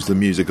 So this was the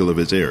musical of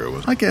its era,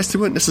 was it? I guess they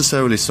weren't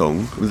necessarily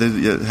song. They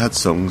had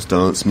songs,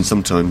 dance. I mean,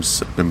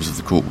 sometimes members of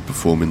the court would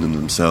perform in them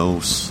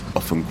themselves,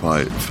 often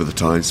quite, for the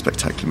time,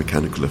 spectacular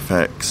mechanical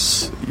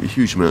effects,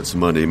 huge amounts of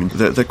money. I mean,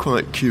 they're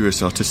quite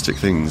curious artistic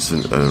things,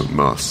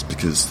 masks,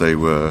 because they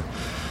were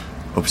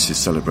obviously a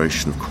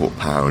celebration of court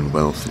power and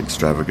wealth and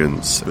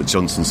extravagance. But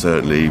Jonson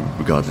certainly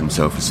regarded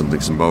himself as something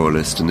as a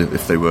moralist, and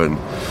if they weren't,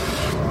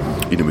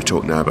 we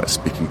talk now about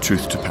speaking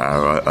truth to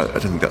power. I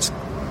don't think that's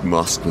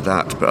masked with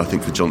that, but I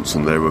think for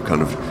Jonson they were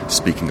kind of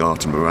speaking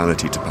art and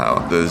morality to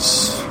power.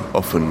 There's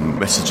often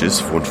messages,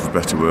 for want of a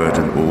better word,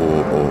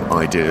 or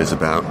ideas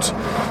about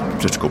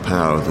political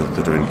power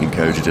that are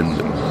encoded in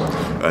them.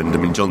 And I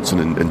mean, Jonson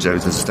and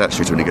Jones, there's a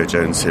statue to Inigo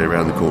Jones here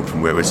around the court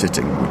from where we're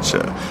sitting, which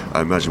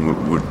I imagine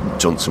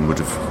Jonson would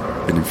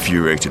have been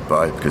infuriated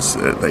by, because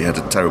they had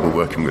a terrible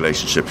working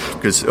relationship,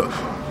 because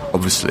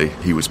obviously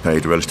he was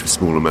paid a relatively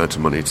small amount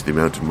of money to the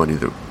amount of money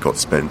that got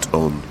spent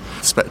on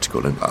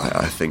spectacle. And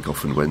I think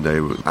often when they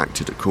were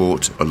acted at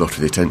court, a lot of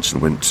the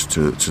attention went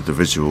to the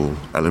visual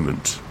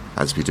element,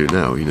 as we do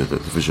now. The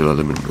visual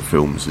element of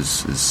films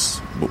is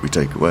what we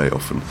take away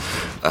often.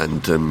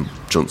 And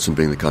Jonson,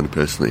 being the kind of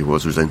person that he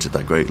was, resented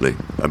that greatly.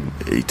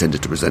 He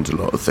tended to resent a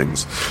lot of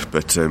things,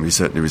 but he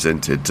certainly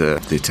resented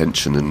the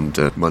attention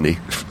and money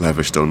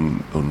lavished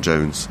on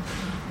Jones.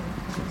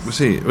 Was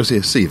he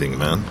a seething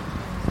man?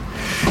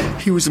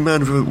 He was a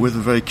man with a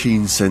very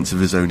keen sense of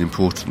his own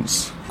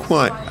importance.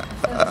 Quite,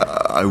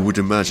 I would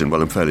imagine,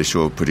 well, I'm fairly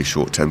sure, pretty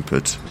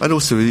short-tempered. And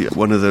also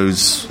one of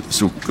those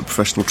sort of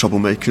professional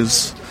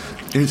troublemakers.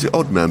 He was an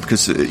odd man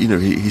because,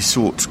 he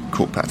sought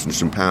court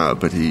patronage and power,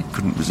 but he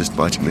couldn't resist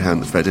biting the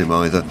hand that fed him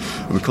either.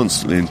 And we're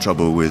constantly in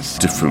trouble with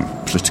different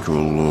political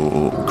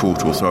or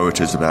court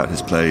authorities about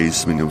his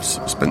plays. I mean, he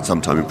spent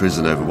some time in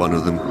prison over one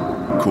of them,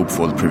 called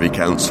before the Privy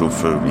Council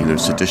for,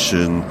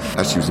 sedition.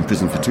 Actually, he was in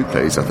prison for 2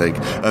 plays, I think.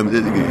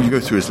 You go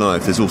through his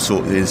life,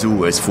 there's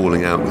always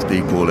falling out with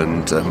people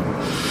and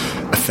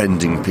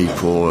offending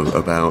people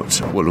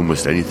about, well,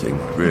 almost anything,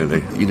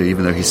 really.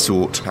 Even though he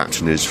sought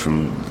patronage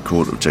from the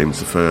court of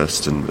James I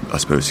and, I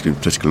suppose,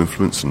 political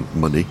influence and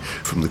money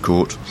from the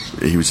court,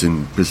 he was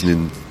in prison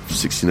in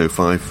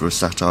 1605 for a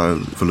satire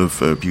full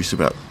of abuse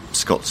about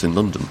Scots in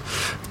London.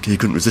 He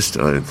couldn't resist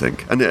it, I don't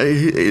think. And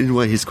in a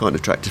way, he's quite an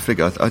attractive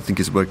figure. I think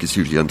his work is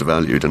hugely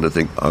undervalued, and I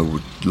think I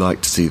would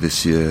like to see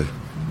this year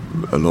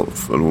a lot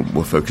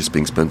more focus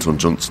being spent on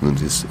Johnson and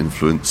his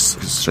influence,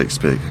 because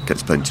Shakespeare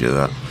gets plenty of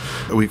that.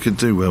 We could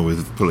do well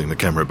with pulling the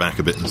camera back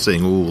a bit and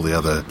seeing all the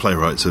other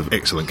playwrights of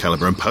excellent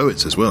calibre, and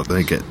poets as well.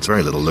 They get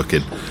very little look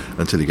in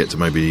until you get to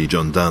maybe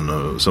John Donne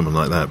or someone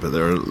like that, but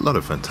there are a lot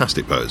of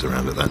fantastic poets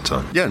around at that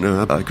time. Yeah,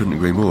 no, I couldn't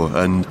agree more.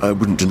 And I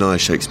wouldn't deny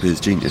Shakespeare's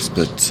genius,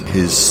 but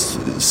his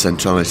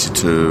centrality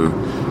to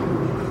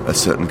a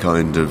certain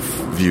kind of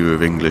view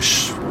of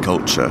English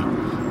culture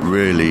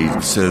really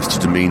serves to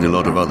demean a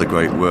lot of other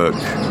great work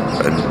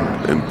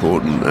and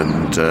important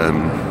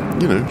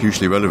and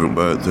hugely relevant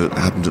work that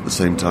happened at the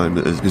same time.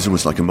 It's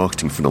almost like a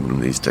marketing phenomenon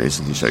these days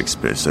in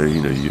Shakespeare. So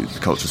the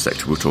culture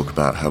sector will talk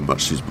about how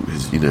much he's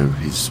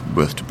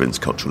worth to Britain's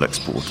cultural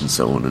export and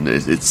so on. And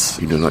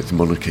it's like the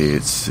monarchy,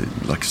 it's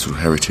like a sort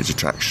of heritage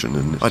attraction.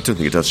 And I don't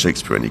think it does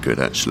Shakespeare any good,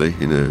 actually.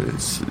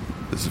 It's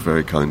a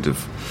very kind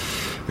of,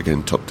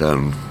 again,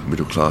 top-down,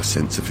 middle-class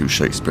sense of who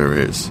Shakespeare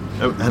is.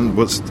 Oh, and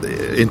what's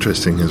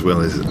interesting as well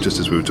is, just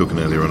as we were talking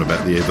earlier on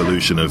about the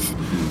evolution of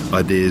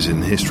ideas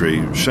in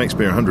history,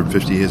 Shakespeare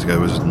 150 years ago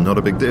was not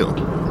a big deal.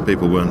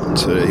 People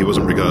he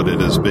wasn't regarded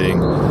as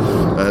being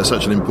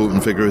such an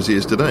important figure as he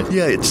is today.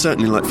 Yeah, it's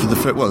certainly like for the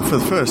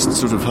first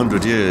sort of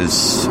 100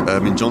 years,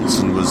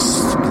 Johnson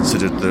was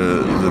considered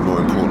the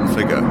more important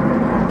figure.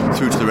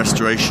 Through to the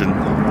Restoration,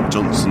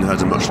 Johnson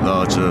had a much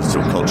larger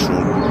sort of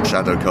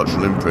shadow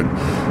cultural imprint,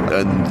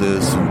 and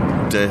the sort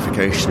of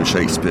deification of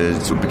Shakespeare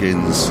sort of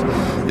begins,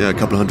 a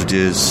couple of 100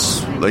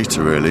 years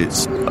later. Really,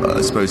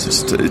 I suppose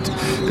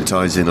it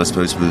ties in, I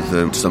suppose, with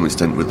to some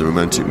extent with the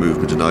Romantic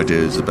movement and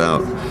ideas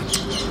about,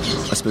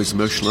 I suppose,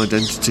 emotional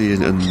identity,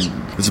 and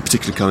there's a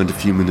particular kind of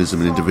humanism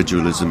and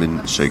individualism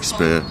in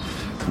Shakespeare,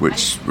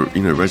 which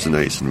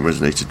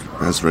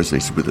has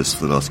resonated with us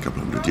for the last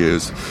couple of 100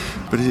 years.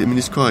 But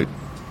it's quite.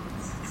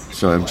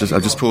 Sorry, I'm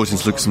just pausing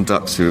to look at some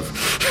ducks who have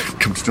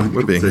come to join.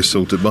 We're being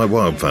assaulted by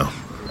wildfowl.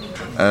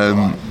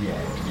 I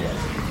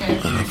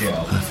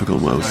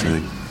forgot what I was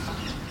saying.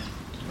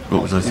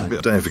 What was I saying?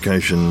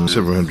 Deification,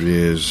 several hundred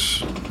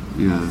years.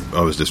 Yeah.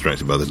 I was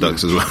distracted by the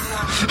ducks as well.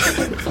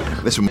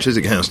 Listen,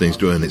 Chiswick House needs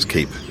to earn its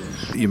keep.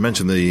 You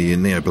mentioned the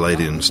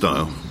Neo-Palladian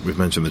style. We've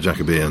mentioned the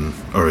Jacobean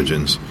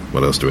origins.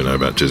 What else do we know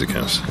about Chiswick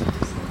House?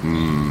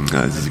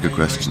 This is a good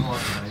question.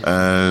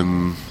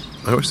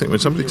 I always think when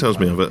somebody tells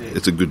me of it,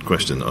 it's a good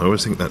question. I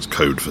always think that's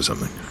code for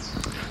something.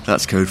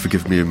 That's code for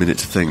giving me a minute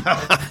to think.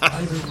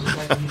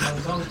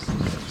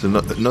 So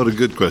not a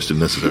good question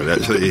necessarily,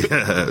 actually.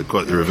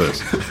 Quite the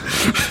reverse.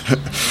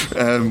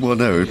 Well,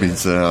 no, it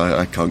means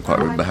I can't quite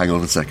remember. Hang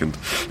on a second.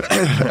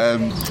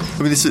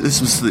 This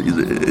was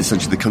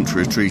essentially the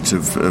country retreat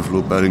of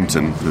Lord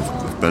Burlington,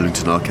 of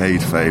Burlington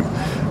Arcade fame.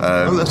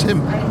 That's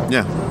him.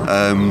 Yeah.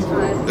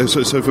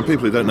 So for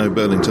people who don't know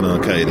Burlington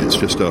Arcade, it's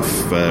just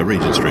off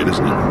Regent Street,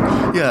 isn't it?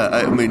 Yeah,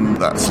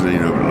 that's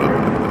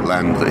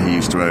land that he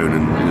used to own,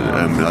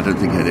 and I don't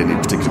think he had any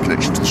particular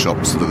connection to the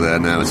shops that are there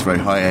now. It's a very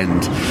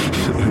high-end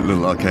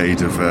little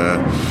arcade of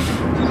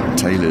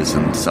tailors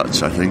and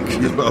such, I think.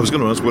 Yeah, but I was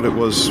going to ask what it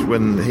was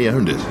when he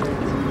owned it.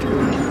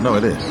 No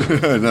idea.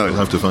 No, we'll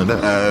have to find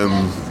out.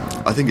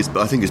 I think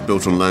it's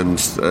built on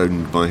land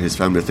owned by his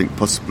family. I think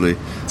possibly.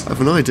 I have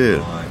an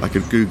idea. I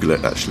could Google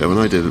it. Actually, I have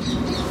an idea that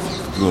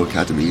the Royal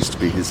Academy used to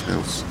be his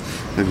house.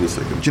 Hang on a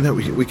second. Do you know,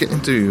 we get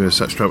into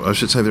such trouble. I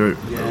should say there are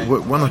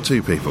one or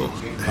two people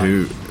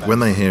who, when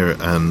they hear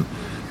an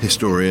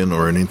historian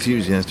or an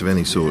enthusiast of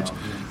any sort,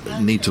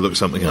 need to look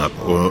something up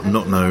or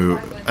not know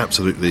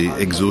absolutely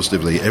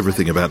exhaustively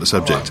everything about the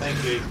subject.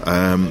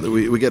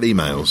 We get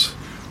emails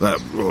that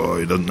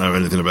he doesn't know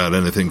anything about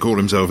anything, call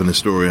himself an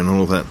historian and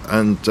all that,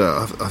 and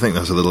I think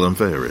that's a little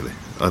unfair, really.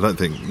 I don't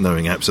think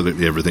knowing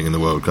absolutely everything in the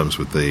world comes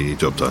with the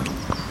job title.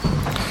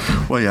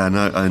 Well, yeah,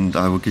 no, and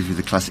I will give you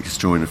the classic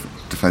historian of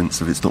defence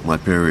of it's not my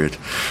period.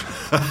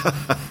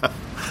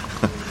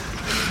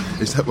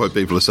 Is that why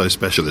people are so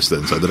specialist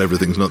then, so that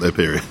everything's not their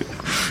period?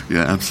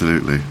 Yeah,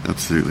 absolutely.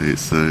 It's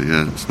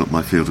it's not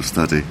my field of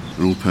study.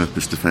 An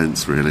all-purpose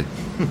defence, really.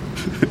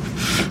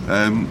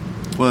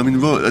 Well, I mean,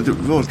 the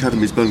Royal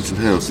Academy is Burlington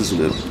House,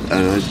 isn't it?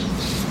 And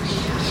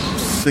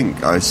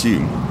I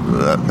assume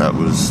that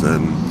was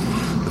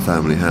the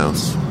family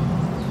house.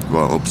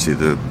 Well, obviously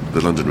the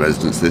London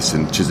residence, this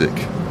in Chiswick,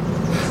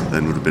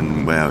 then would have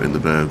been way out in the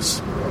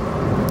burbs.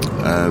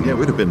 It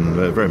would have been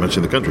very much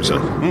in the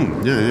countryside.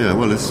 Yeah.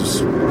 Well, this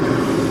is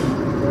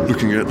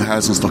looking at the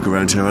housing stock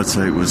around here. I'd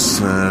say it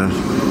was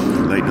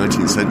late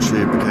 19th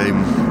century. It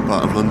became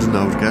part of London,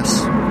 I would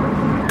guess.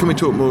 Can we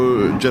talk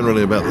more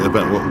generally about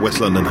what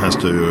West London has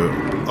to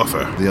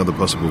offer? The other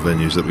possible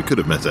venues that we could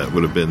have met at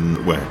would have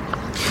been where?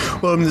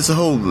 Well, I mean, there's a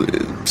whole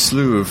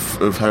slew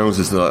of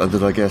houses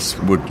that I guess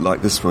would,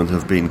 like this one,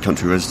 have been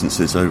country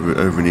residences.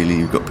 Over in Ealing,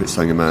 you've got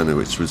Pitsanger Manor,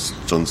 which was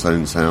John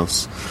Soane's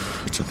house,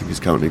 which I think is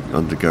currently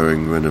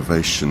undergoing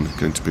renovation,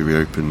 going to be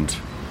reopened,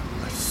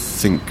 I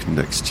think,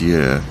 next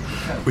year,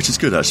 which is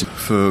good, actually.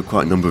 For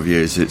quite a number of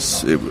years,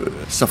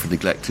 suffered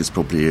neglect is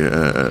probably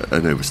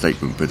an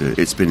overstatement, but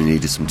it's been in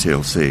need of some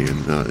TLC,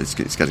 and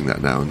it's getting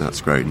that now, and that's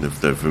great. And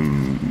they've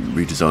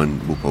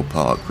redesigned Walpole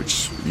Park,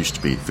 which used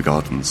to be the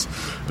gardens,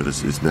 but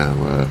is now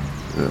a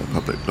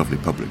lovely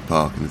public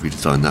park, and they've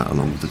redesigned that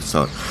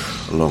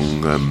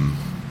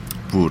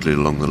broadly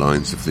along the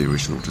lines of the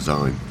original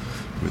design,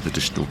 with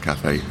additional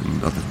cafe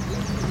and other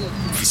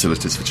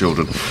facilities for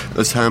children.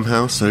 There's Ham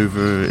House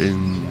over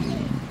in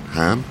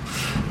Ham.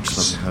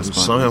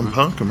 Syon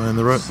Park, am I in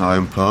the right?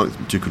 Syon Park,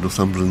 Duke of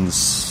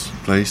Northumberland's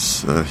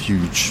place, a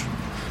huge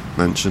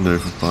mansion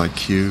over by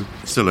Kew,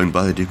 still owned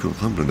by the Duke of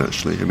Northumberland,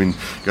 actually. I mean,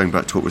 going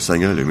back to what we were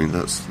saying earlier, I mean,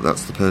 that's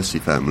the Percy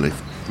family,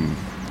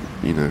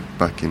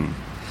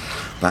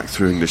 back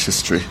through English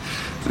history,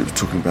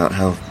 talking about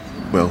how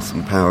wealth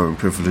and power and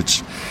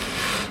privilege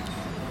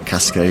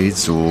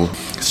cascades or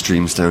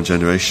streams down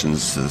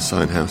generations. The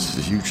Syon House is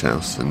a huge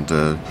house, and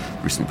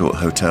recently built a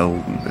hotel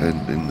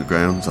in the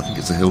grounds. I think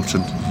it's a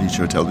Hilton, a huge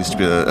hotel. There used to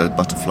be a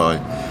butterfly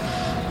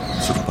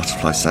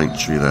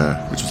sanctuary there,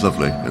 which was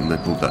lovely, and they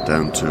pulled that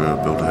down to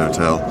build a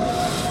hotel.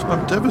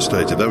 I'm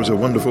devastated. That was a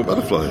wonderful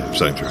butterfly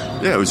sanctuary.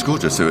 Yeah, it was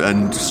gorgeous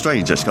and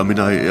strange, actually. I mean,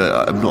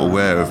 I'm not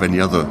aware of any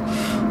other.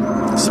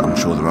 I'm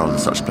sure there are other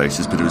such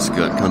places, but it was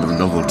kind of a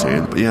novelty.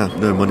 But yeah,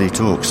 no, money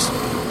talks.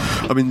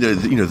 I mean,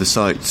 the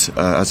site,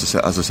 as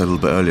I said a little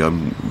bit earlier,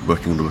 I'm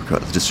working on the book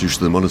about the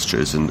distribution of the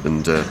monasteries,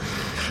 and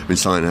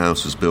Syon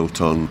House was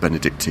built on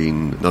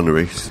Benedictine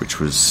nunnery, which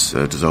was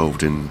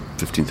dissolved in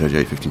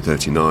 1538,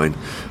 1539,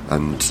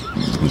 and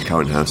the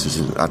current house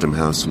is Adam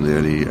House from the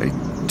early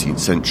 18th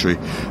century.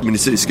 I mean,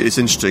 it's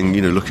interesting,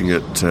 looking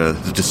at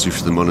the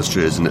distribution of the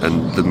monasteries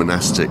and the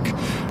monastic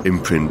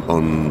imprint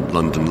on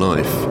London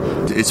life.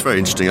 It's very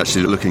interesting,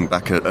 actually, looking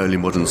back at early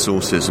modern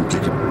sources, and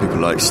particularly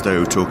people like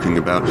Stowe talking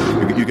about,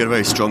 you get a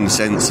very strong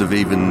sense of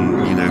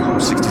even,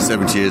 60,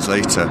 70 years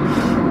later,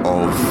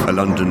 of a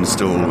London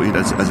still,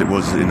 as it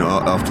was,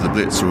 after the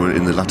Blitz or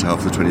in the latter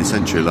half of the 20th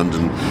century,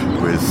 London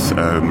with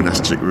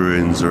monastic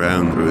ruins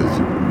around, with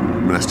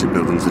monastic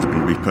buildings that have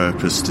been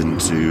repurposed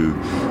into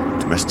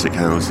domestic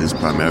houses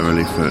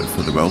primarily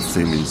for the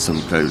wealthy. I mean,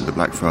 the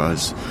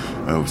Blackfriars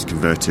was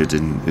converted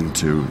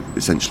into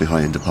essentially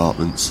high-end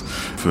apartments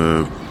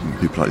for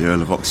people like the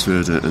Earl of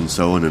Oxford and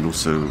so on, and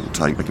also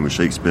tying back in with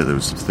Shakespeare, there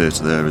was a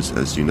theatre there,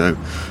 as you know,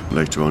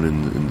 later on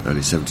in the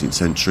early 17th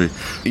century.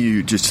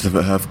 You just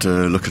have to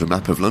look at a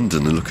map of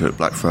London and look at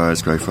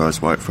Blackfriars, Greyfriars,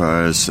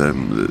 Whitefriars,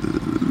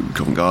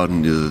 Covent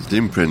Garden, the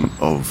imprint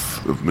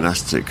of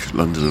monastic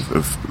London,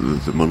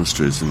 of the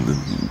monasteries, and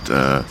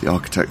the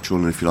architectural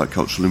and, if you like,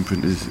 cultural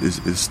imprint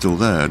is still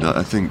there. And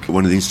I think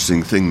one of the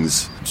interesting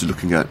things to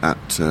looking at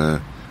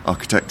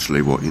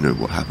architecturally,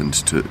 what happened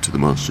to the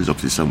monasteries.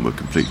 Obviously, some were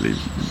completely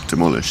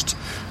demolished.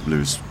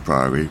 Lewes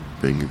Priory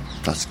being a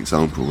classic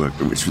example,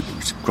 which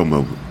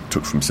Cromwell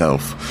took for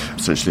himself,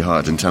 essentially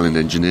hired an Italian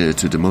engineer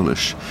to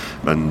demolish.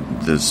 And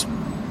there's,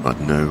 I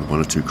don't know,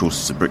 one or two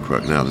courses of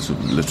brickwork now. There's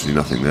literally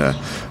nothing there.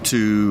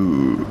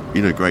 Two,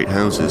 great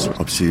houses.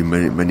 Obviously,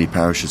 many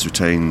parishes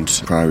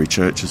retained priory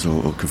churches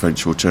or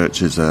conventual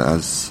churches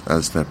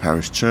as their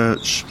parish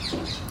church.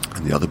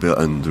 And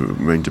the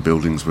remainder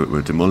buildings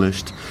were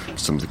demolished.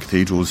 Some of the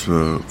cathedrals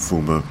were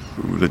former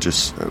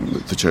religious,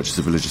 the churches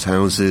of religious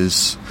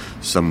houses.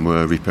 Some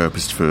were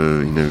repurposed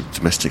for,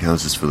 domestic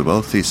houses for the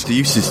wealthy. So the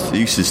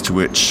uses to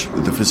which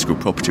the physical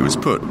property was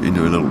put, if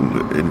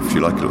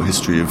you like, a little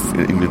history of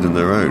England and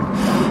their own.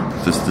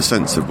 The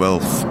sense of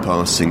wealth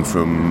passing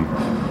from.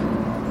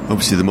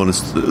 Obviously, the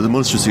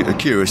monasteries are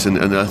curious, and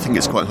I think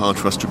it's quite hard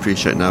for us to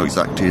appreciate now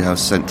exactly how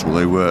central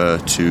they were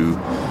to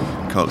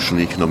cultural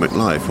and economic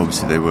life.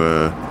 Obviously, they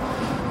were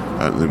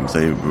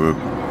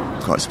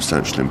quite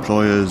substantial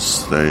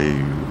employers. They,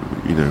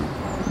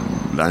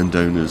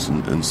 landowners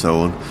and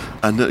so on.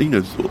 And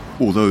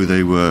although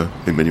they were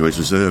in many ways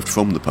reserved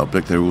from the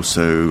public, they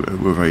also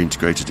were very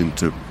integrated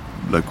into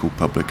local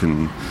public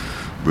and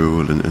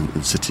rural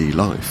and city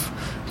life.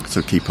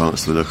 So key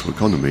parts of the local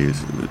economy,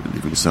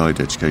 leaving aside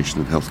education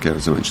and healthcare,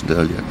 as I mentioned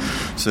earlier.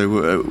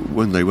 So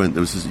when they went,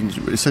 there was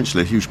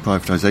essentially a huge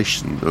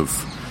privatisation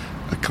of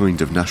a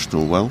kind of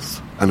national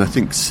wealth, and I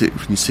think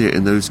when you see it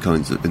in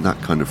that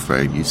kind of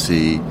frame, you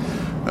see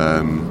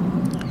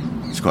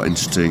It's quite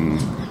interesting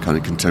kind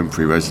of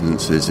contemporary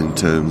resonances in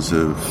terms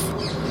of,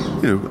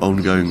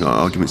 ongoing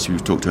arguments. You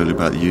talked earlier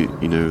about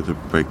the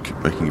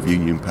breaking of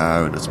union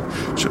power, and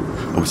which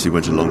obviously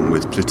went along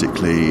with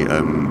politically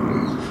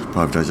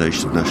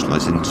privatisation of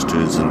nationalised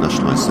industries and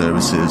nationalised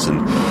services,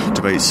 and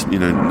debates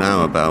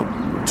now about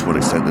to what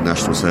extent the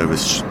national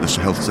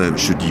health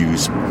service should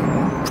use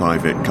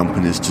private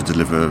companies to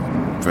deliver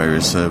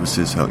various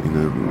services,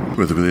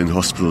 whether within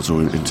hospitals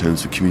or in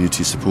terms of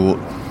community support.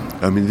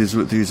 I mean,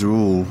 these are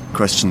all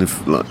questions of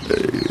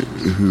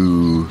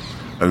who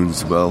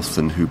owns wealth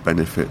and who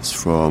benefits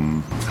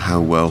from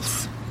how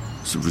wealth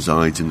sort of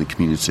resides in the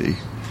community.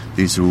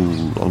 These are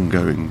all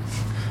ongoing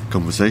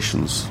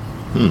conversations.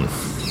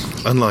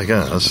 Unlike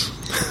ours,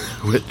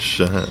 which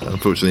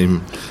unfortunately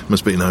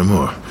must be no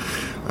more.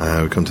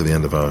 We've come to the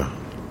end of our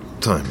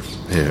time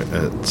here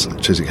at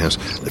Chiswick House.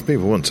 If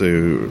people want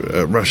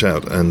to rush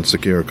out and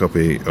secure a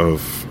copy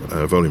of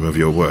a volume of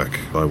your work,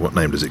 by what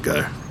name does it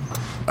go?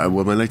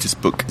 Well, my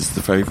latest book is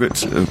The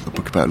Favourite, a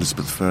book about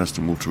Elizabeth I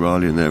and Walter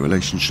Raleigh and their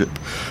relationship.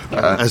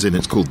 As in,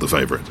 it's called The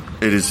Favourite?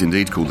 It is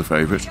indeed called The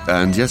Favourite,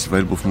 and yes,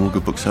 available from all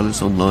good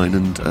booksellers online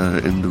and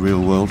in the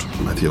real world.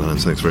 Matthew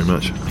Lyons, thanks very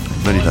much.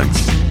 Many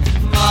thanks.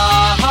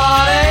 My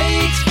heart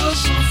aches for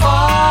some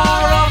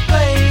far-off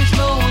place,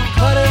 no one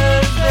could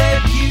have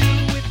led you.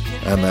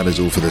 And that is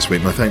all for this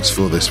week. My thanks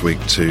for this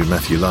week to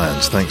Matthew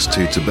Lyons. Thanks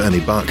to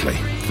Bernie Barclay.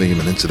 Theme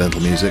and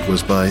incidental music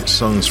was by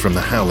Songs from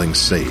the Howling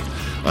Sea.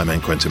 I'm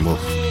N. Quentin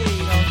Wolfe.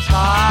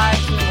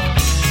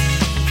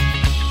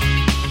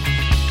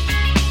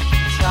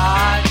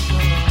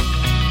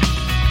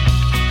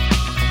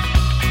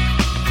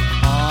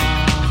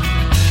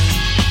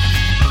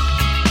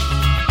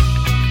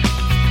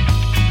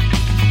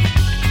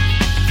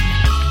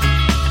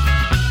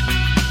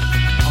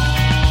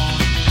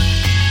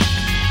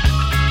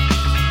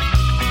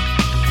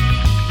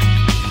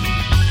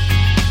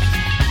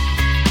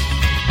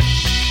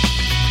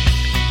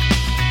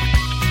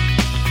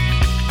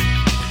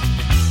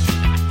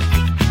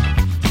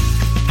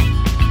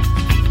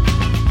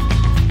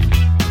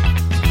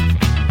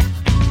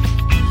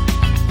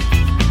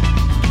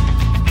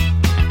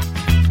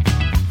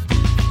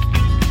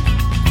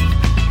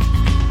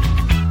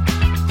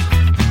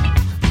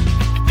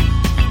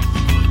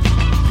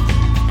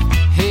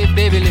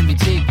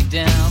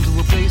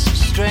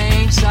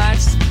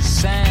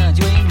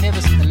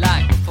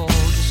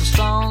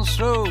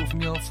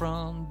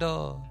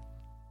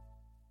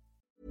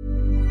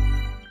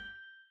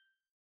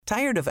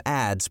 Tired of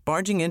ads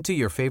barging into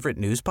your favorite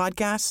news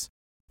podcasts?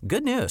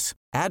 Good news.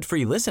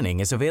 Ad-free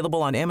listening is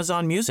available on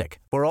Amazon Music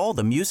for all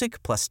the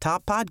music plus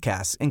top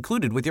podcasts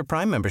included with your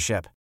Prime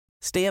membership.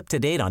 Stay up to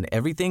date on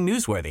everything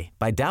newsworthy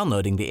by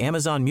downloading the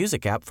Amazon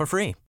Music app for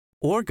free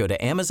or go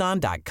to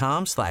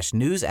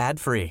amazon.com/news ad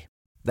free.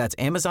 That's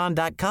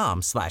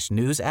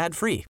amazon.com/news ad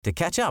free to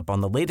catch up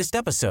on the latest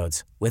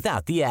episodes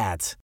without the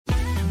ads.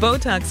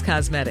 Botox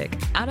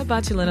Cosmetic, out of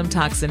botulinum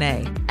toxin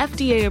A,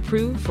 FDA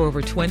approved for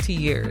over 20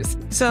 years.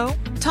 So,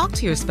 talk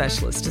to your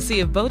specialist to see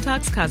if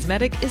Botox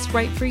Cosmetic is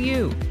right for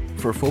you.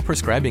 For full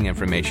prescribing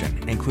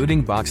information,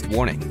 including boxed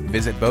warning,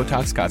 visit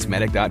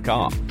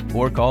BotoxCosmetic.com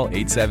or call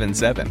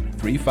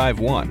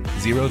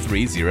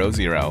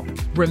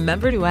 877-351-0300.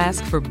 Remember to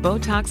ask for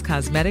Botox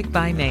Cosmetic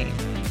by name.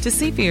 To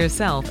see for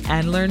yourself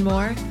and learn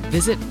more,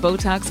 visit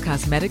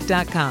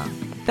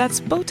BotoxCosmetic.com.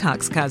 That's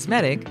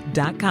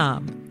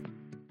BotoxCosmetic.com.